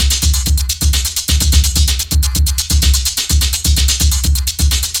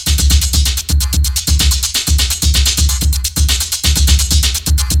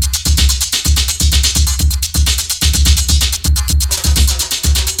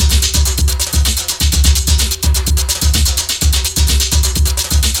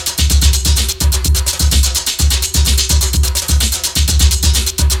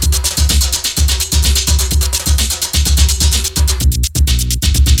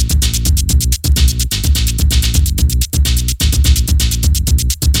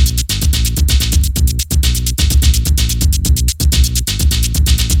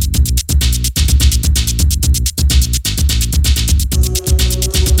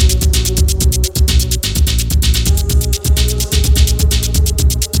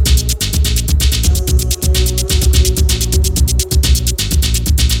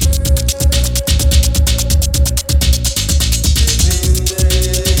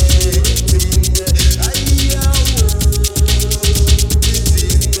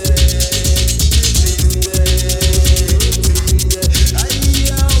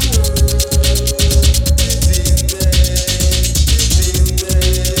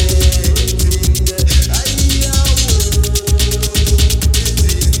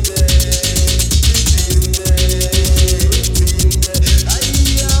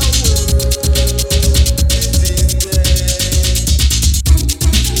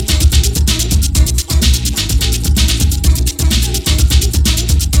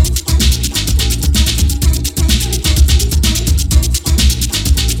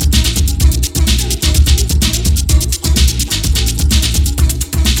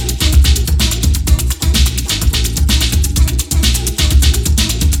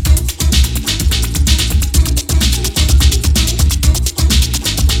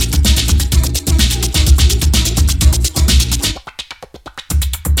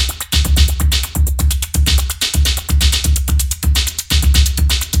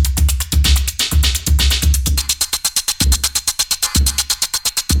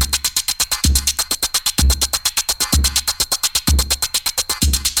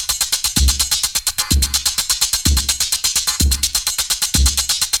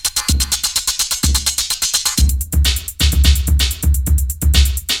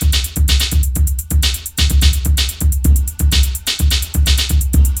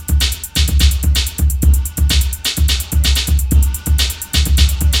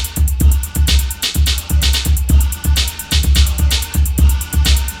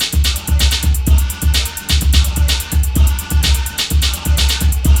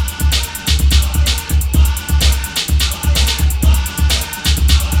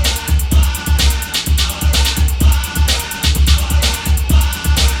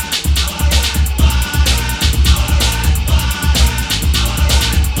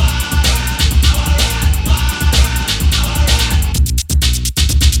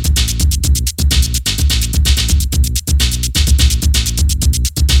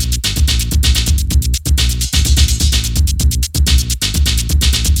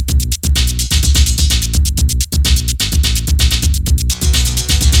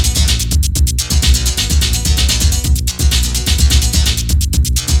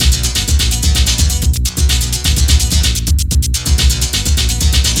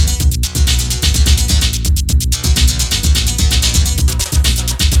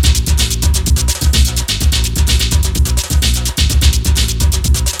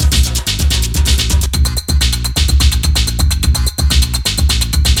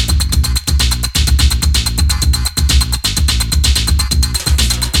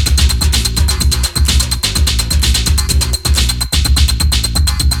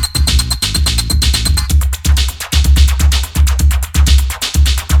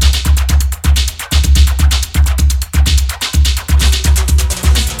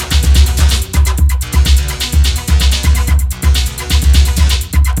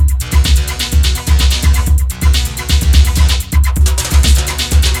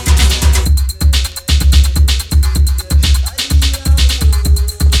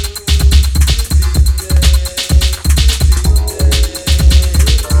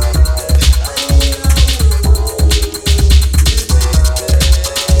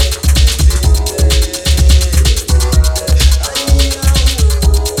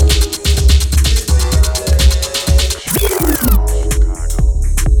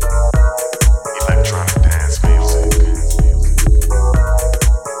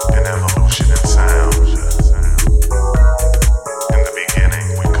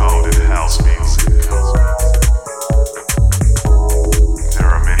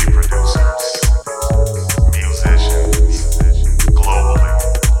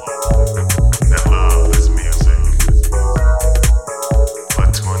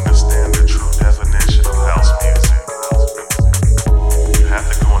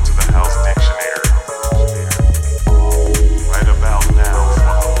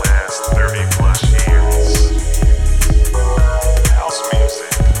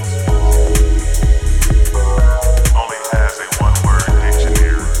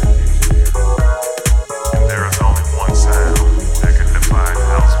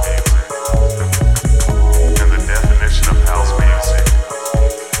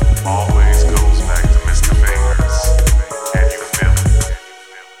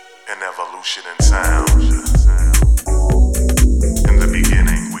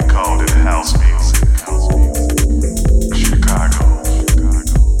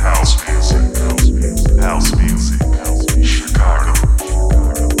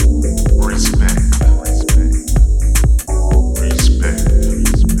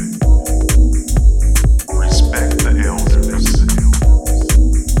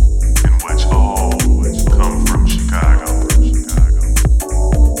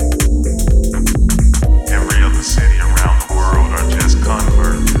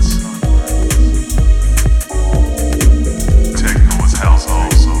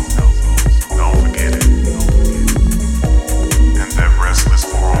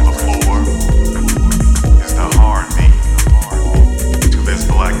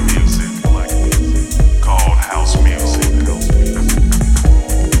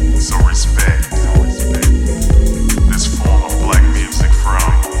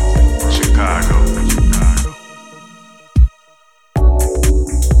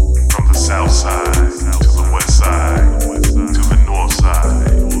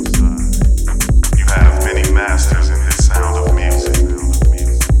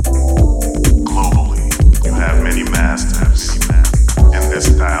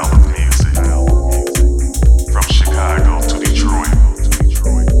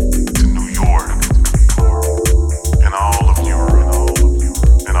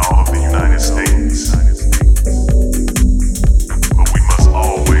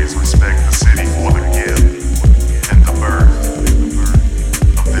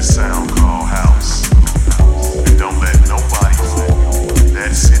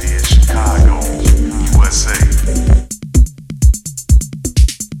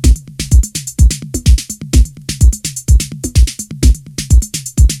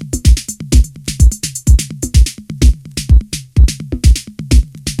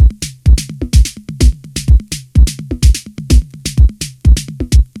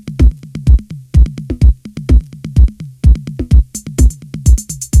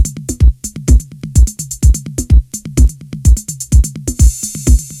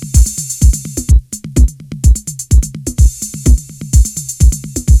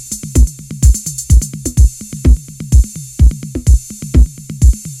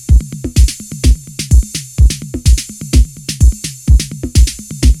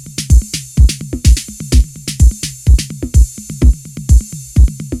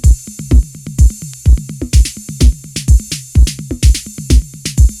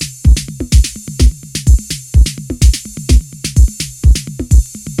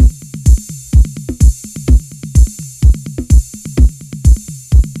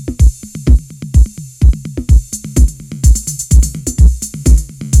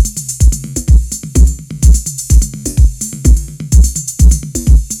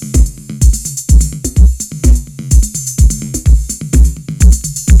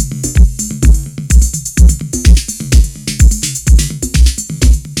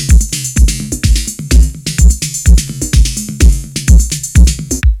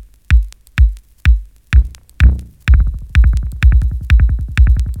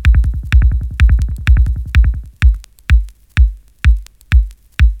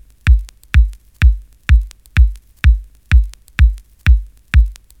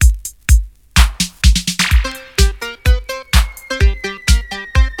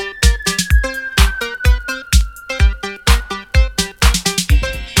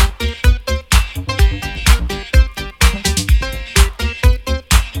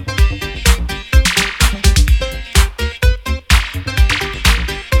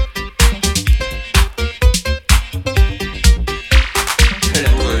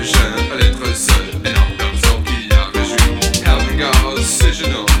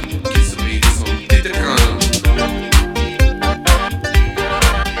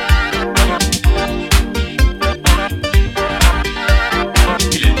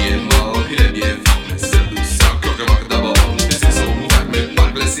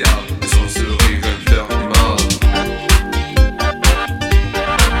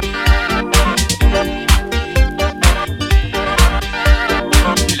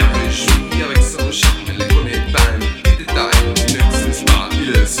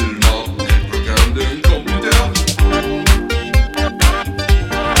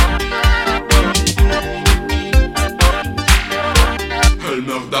 Elle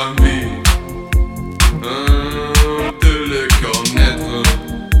meurt d'envie de les connaître.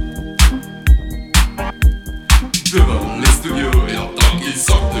 Devant les studios et entend qu'ils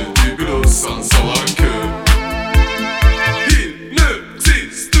sortent du boulot sans savoir que il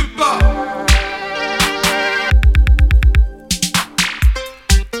n'existe pas.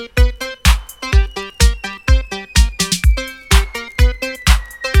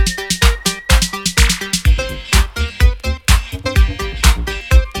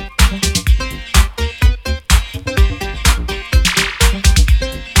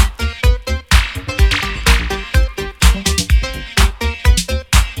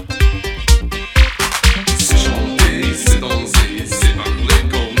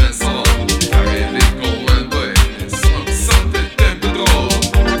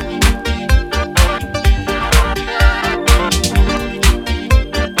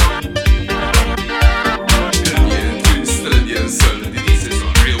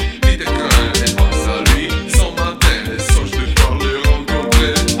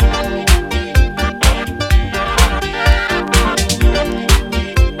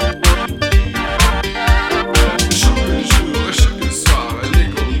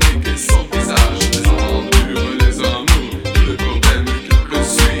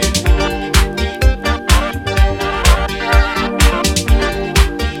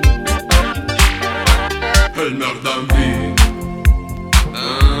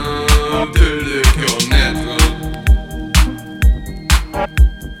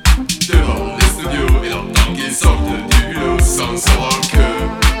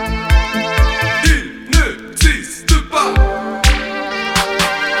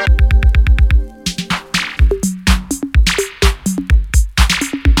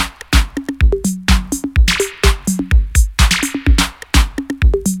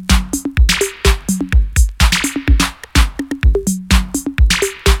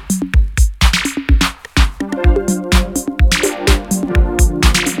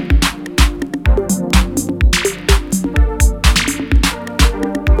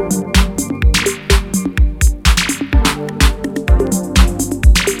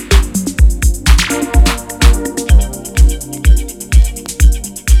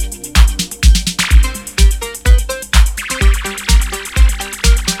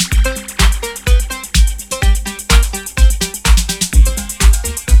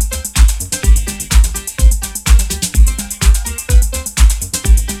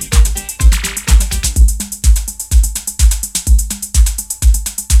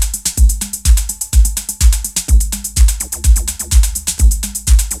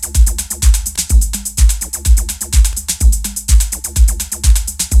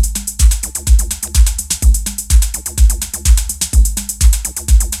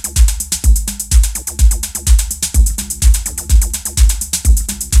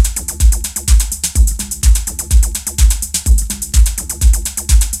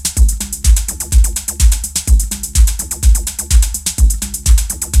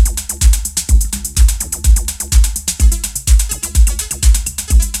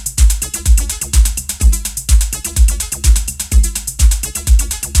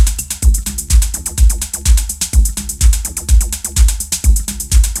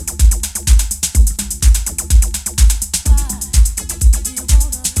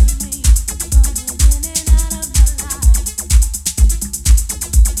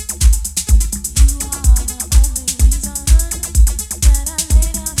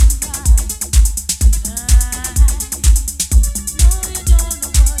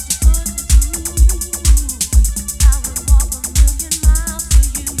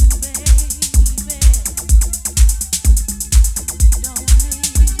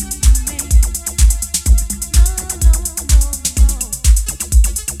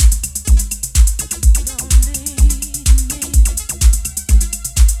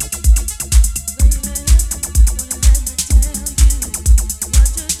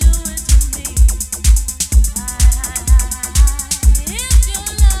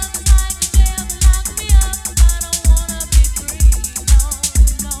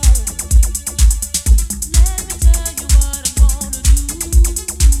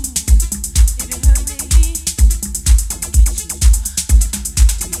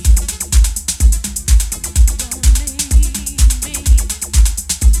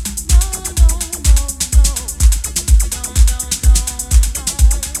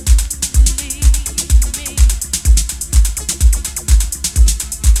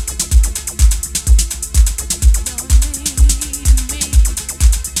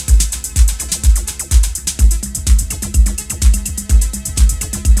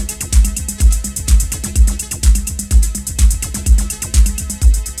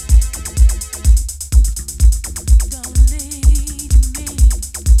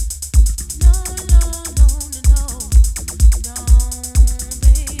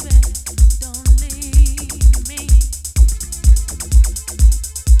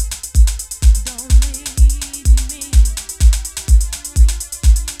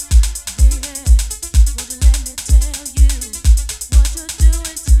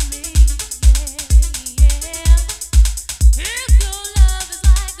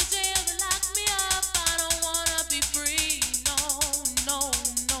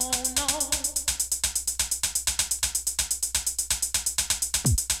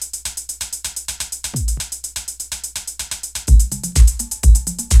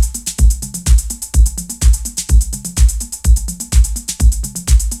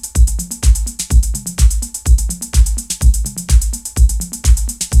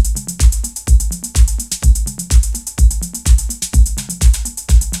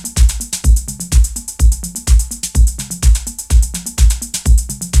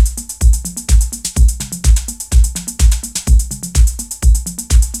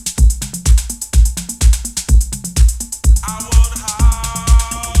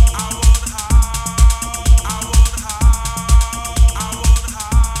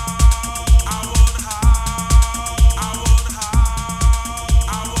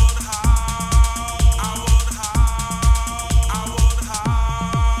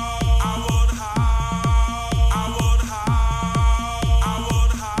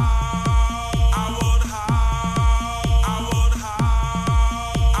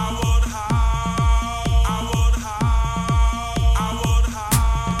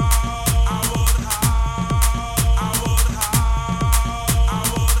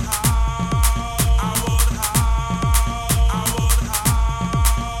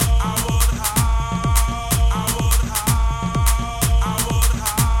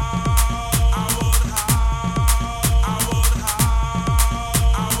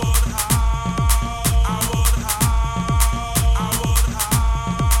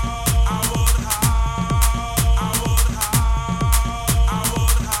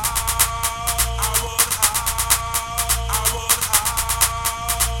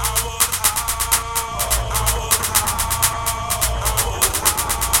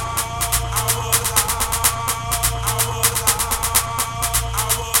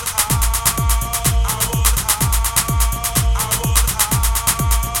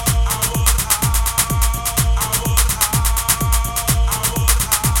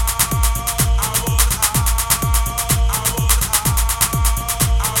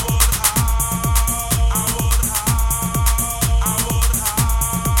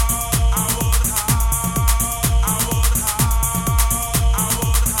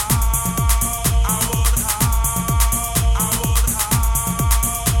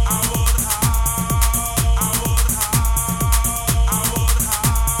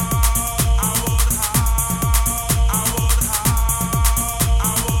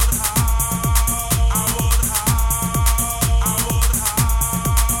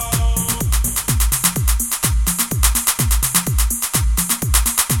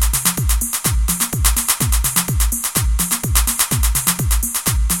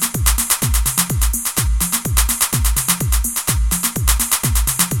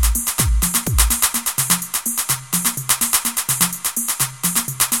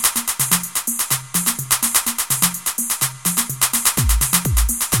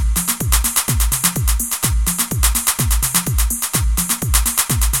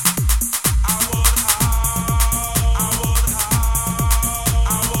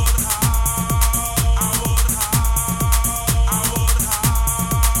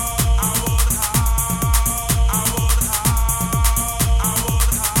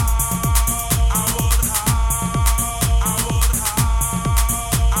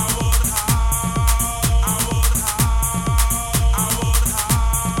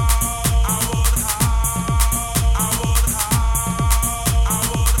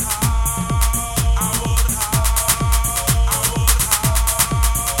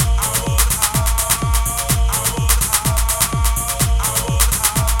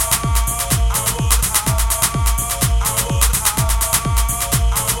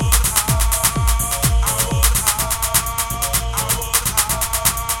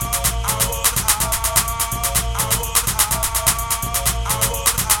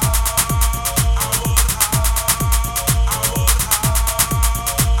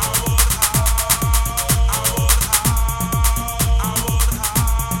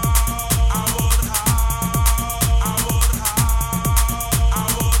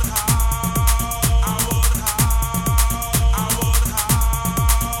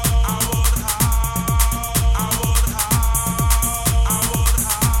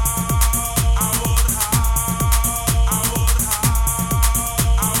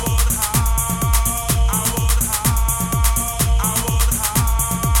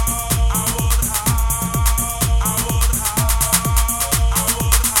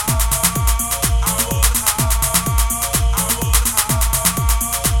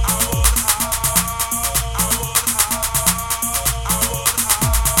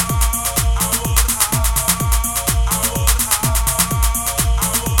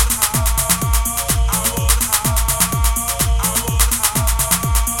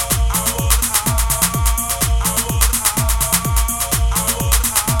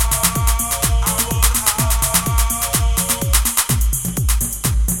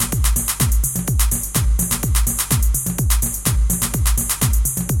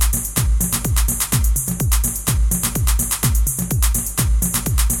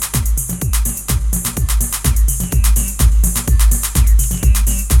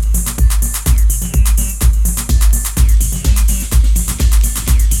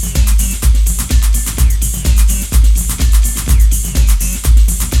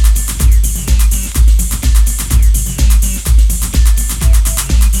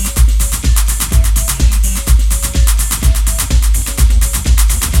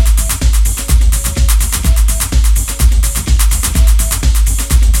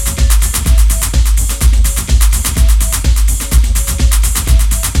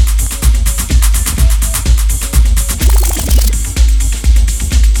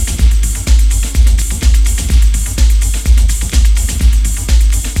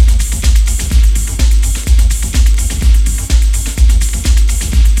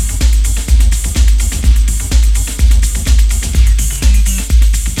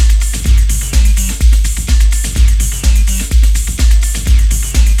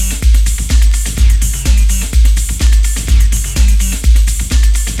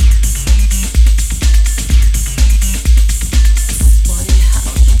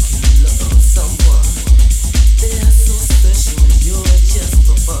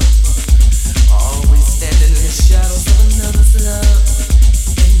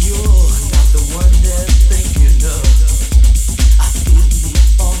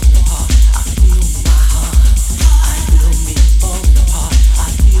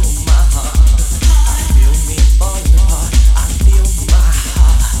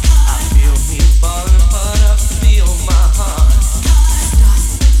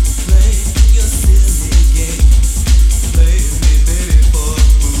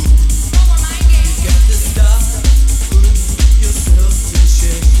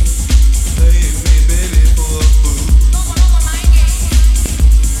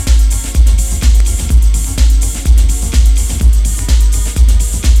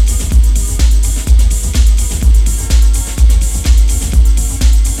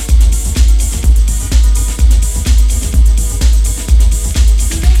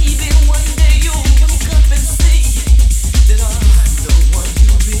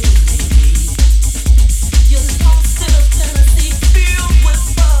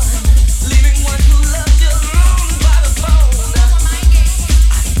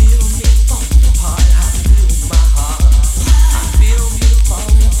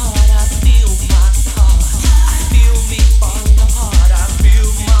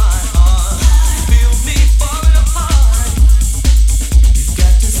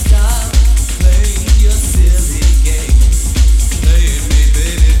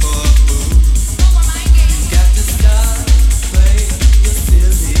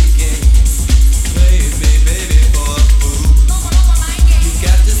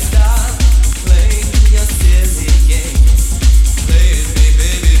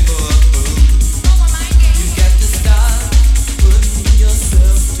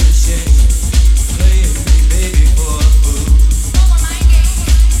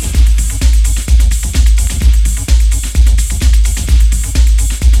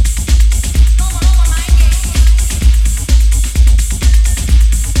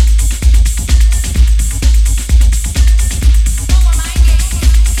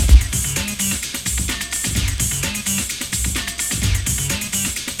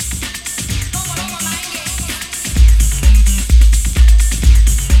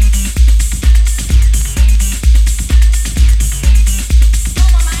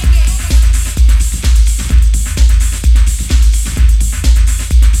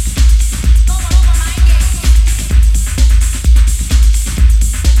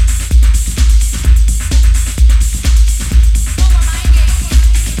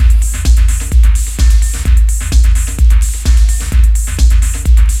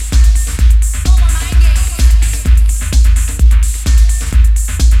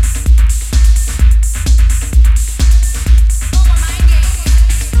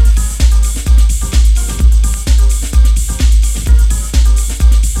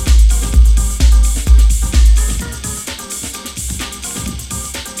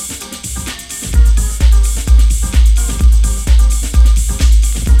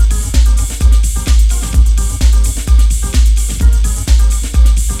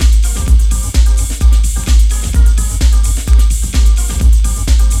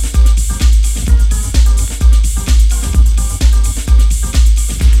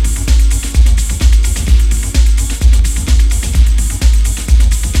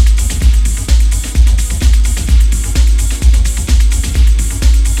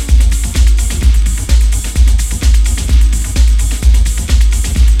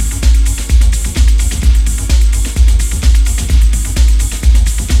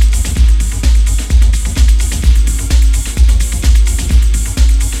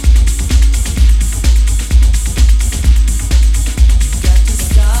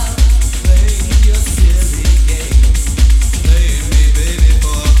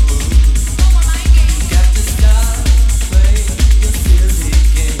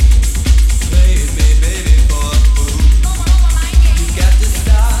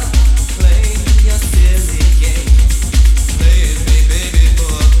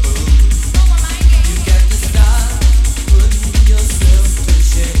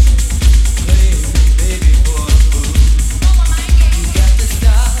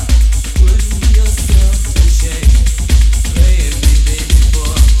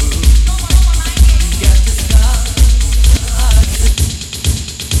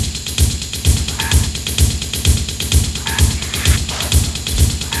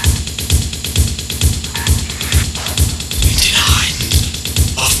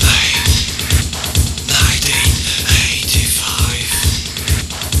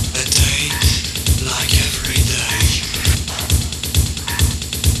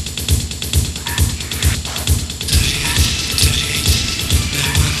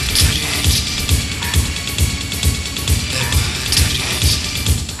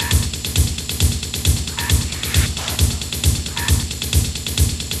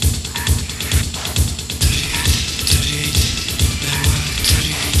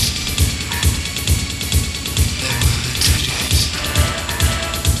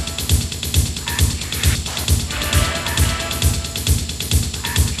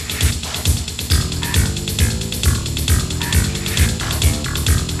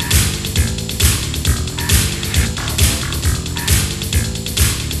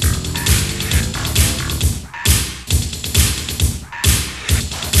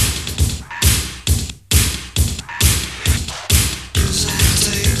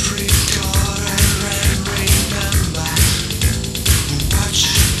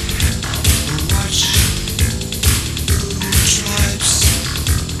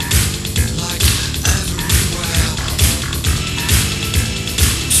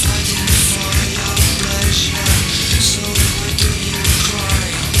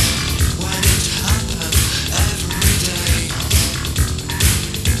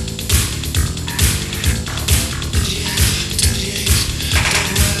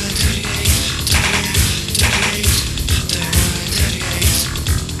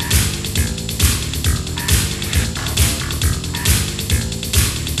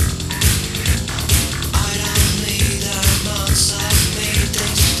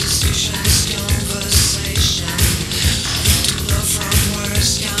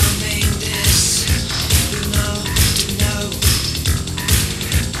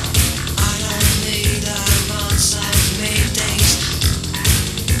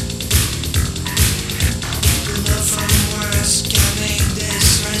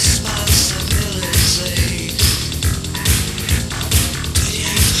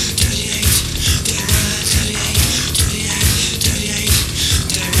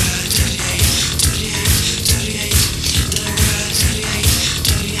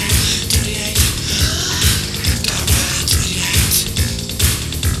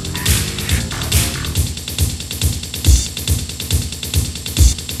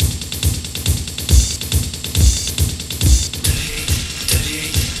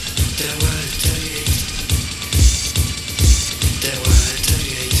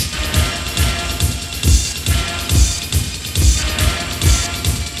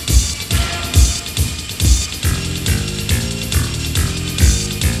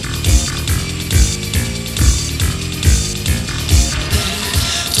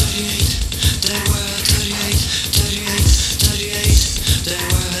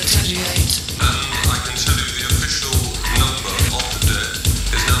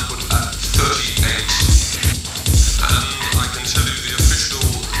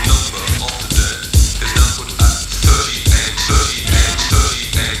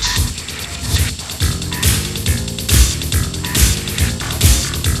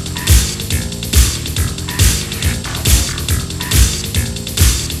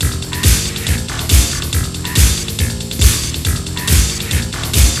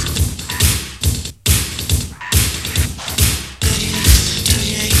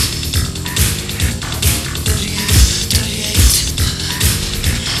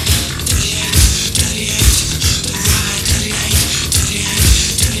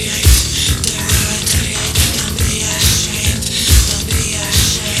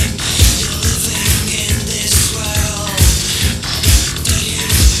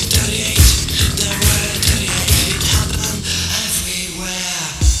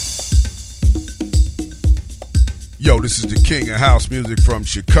 Yo, this is the king of house music from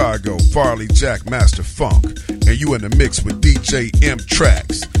Chicago, Farley Jack Master Funk, and you in the mix with DJ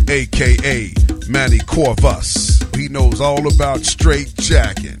M-TRAXXX, aka Manny Cuevas. He knows all about straight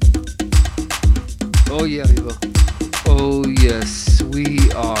jacking. Oh yeah, people. Oh yes, we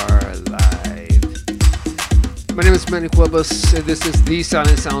are live. My name is Manny Cuevas, and this is the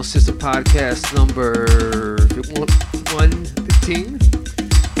Silent Sound System podcast number 115.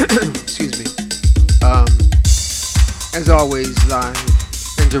 Excuse me. As always, live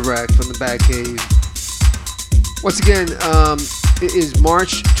and direct from the Batcave. Once again, it is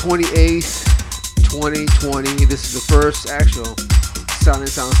March 28th, 2020. This is the first actual Silent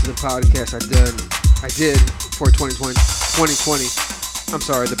Sound System podcast I did for 2020. I'm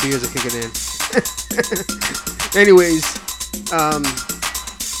sorry, the beers are kicking in. Anyways,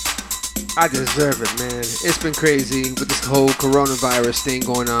 I deserve it, man. It's been crazy with this whole coronavirus thing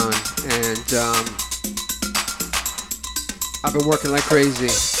going on, and I've been working like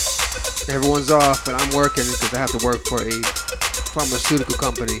crazy. Everyone's off, but I'm working because I have to work for a pharmaceutical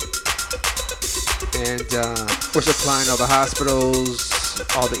company. And we're supplying all the hospitals,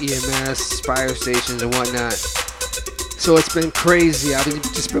 all the EMS, fire stations, and whatnot. So it's been crazy. I've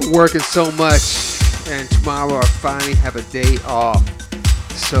just been working so much. And tomorrow I finally have a day off.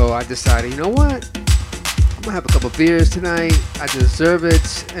 So I decided, you know what? I'm going to have a couple beers tonight. I deserve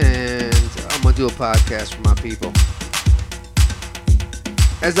it. And I'm going to do a podcast for my people.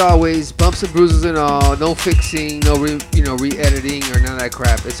 As always, bumps and bruises and all, no fixing, no re-editing or none of that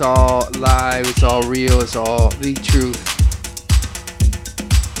crap. It's all live, it's all real, it's all the truth.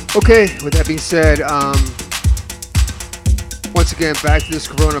 Okay, with that being said, once again, back to this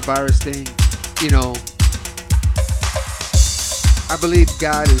coronavirus thing. I believe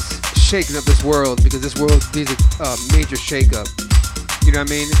God is shaking up this world because this world needs a major shake-up. You know what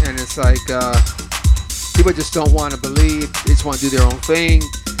I mean? And it's like, people just don't want to believe. They just want to do their own thing.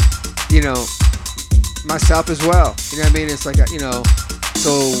 Myself as well. You know what I mean? It's like, so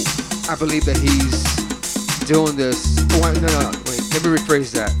I believe that he's doing this. Wait, let me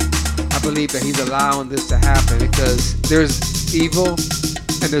rephrase that. I believe that he's allowing this to happen because there's evil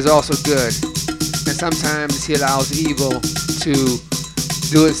and there's also good. And sometimes he allows evil to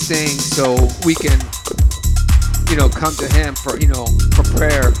do its thing so we can, come to him for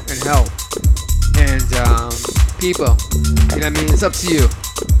prayer and help. And people, you know what I mean? It's up to you.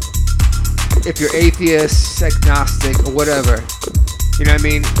 If you're atheist, agnostic, or whatever, you know what I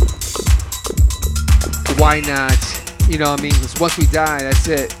mean? Why not? You know what I mean? Because once we die, that's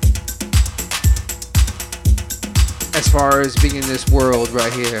it. As far as being in this world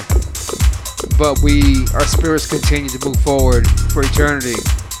right here. But our spirits continue to move forward for eternity.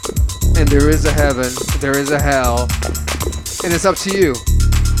 And there is a heaven, there is a hell, and it's up to you.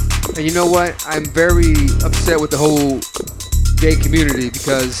 And you know what? I'm very upset with the whole gay community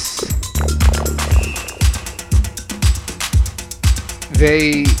because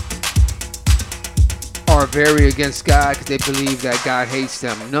they are very against God because they believe that God hates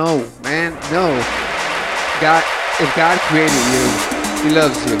them. No, man, no. If God created you, he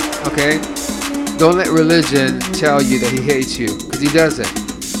loves you, okay? Don't let religion tell you that he hates you because he doesn't.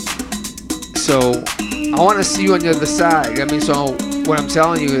 So I want to see you on the other side. So what I'm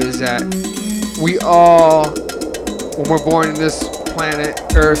telling you is that we all, when we're born in this planet,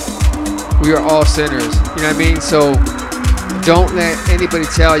 Earth, we are all sinners. You know what I mean? So don't let anybody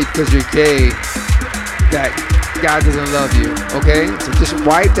tell you because you're gay that God doesn't love you, okay? So just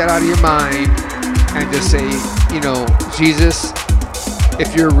wipe that out of your mind and just say, Jesus,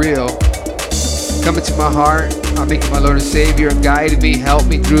 if you're real, come into my heart. I'll make you my Lord and Savior and guide me, help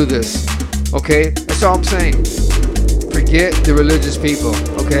me through this, okay? That's all I'm saying. Forget the religious people,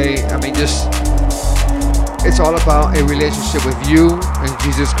 okay? It's all about a relationship with you and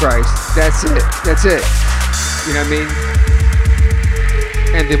Jesus Christ. That's it. You know what I mean?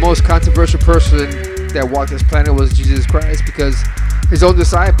 And the most controversial person that walked this planet was Jesus Christ because his own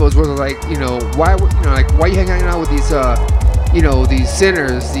disciples were like, why are you hanging out with these, these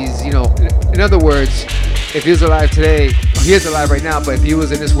sinners, in other words, if he was alive today, he is alive right now, but if he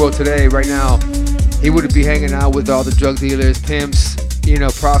was in this world today, right now, he wouldn't be hanging out with all the drug dealers, pimps,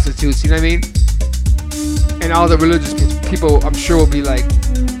 prostitutes, you know what I mean? And all the religious people, I'm sure, will be like,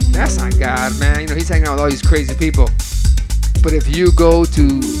 that's not God, man. He's hanging out with all these crazy people. But if you go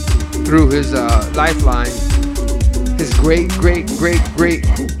through his lifeline, his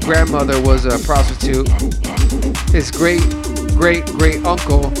great-great-great-great-grandmother was a prostitute. His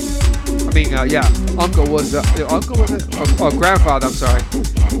great-great-great-uncle, grandfather,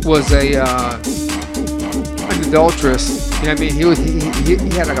 was an adulteress. You know what I mean? He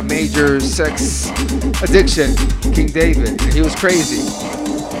had like a major sex addiction, King David, and he was crazy.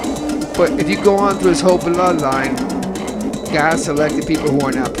 But if you go on through his whole bloodline, God selected people who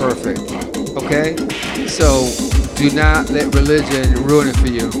are not perfect. Okay? So do not let religion ruin it for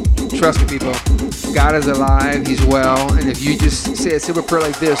you. Trust me, people. God is alive. He's well. And if you just say a simple prayer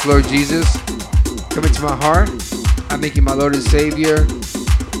like this, Lord Jesus, come into my heart. I make you my Lord and Savior.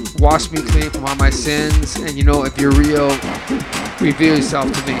 Wash me clean from all my sins. And you know, if you're real, reveal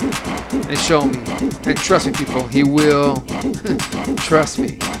yourself to me and show me. And trust me, people. He will. Trust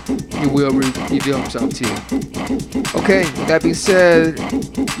me. He will reveal himself to you. Okay, with that being said,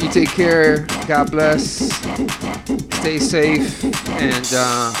 you take care. God bless. Stay safe. And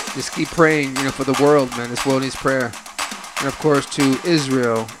just keep praying, you know, for the world, man. This world needs prayer. And of course, to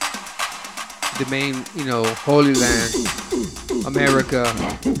Israel, the main, you know, Holy Land, America,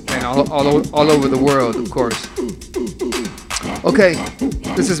 and all over the world, of course. Okay,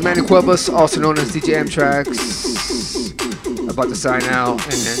 this is Manny Cuevas, also known as DJ M-TRAXXX, about to sign out,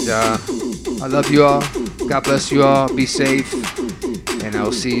 and I love you all. God bless you all. Be safe, and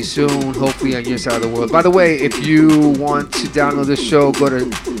I'll see you soon, hopefully on your side of the world. By the way, if you want to download this show, go to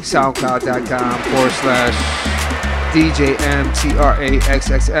soundcloud.com/DJ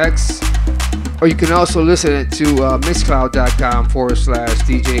M-TRAXXX. Or you can also listen it to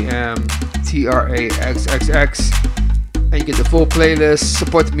mixcloud.com/DJ M-TRAXXX. And you get the full playlist.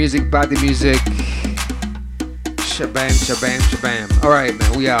 Support the music, buy the music. Shabam, shabam, shabam. Alright,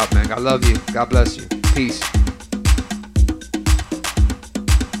 man. We out, man. I love you. God bless you. Peace.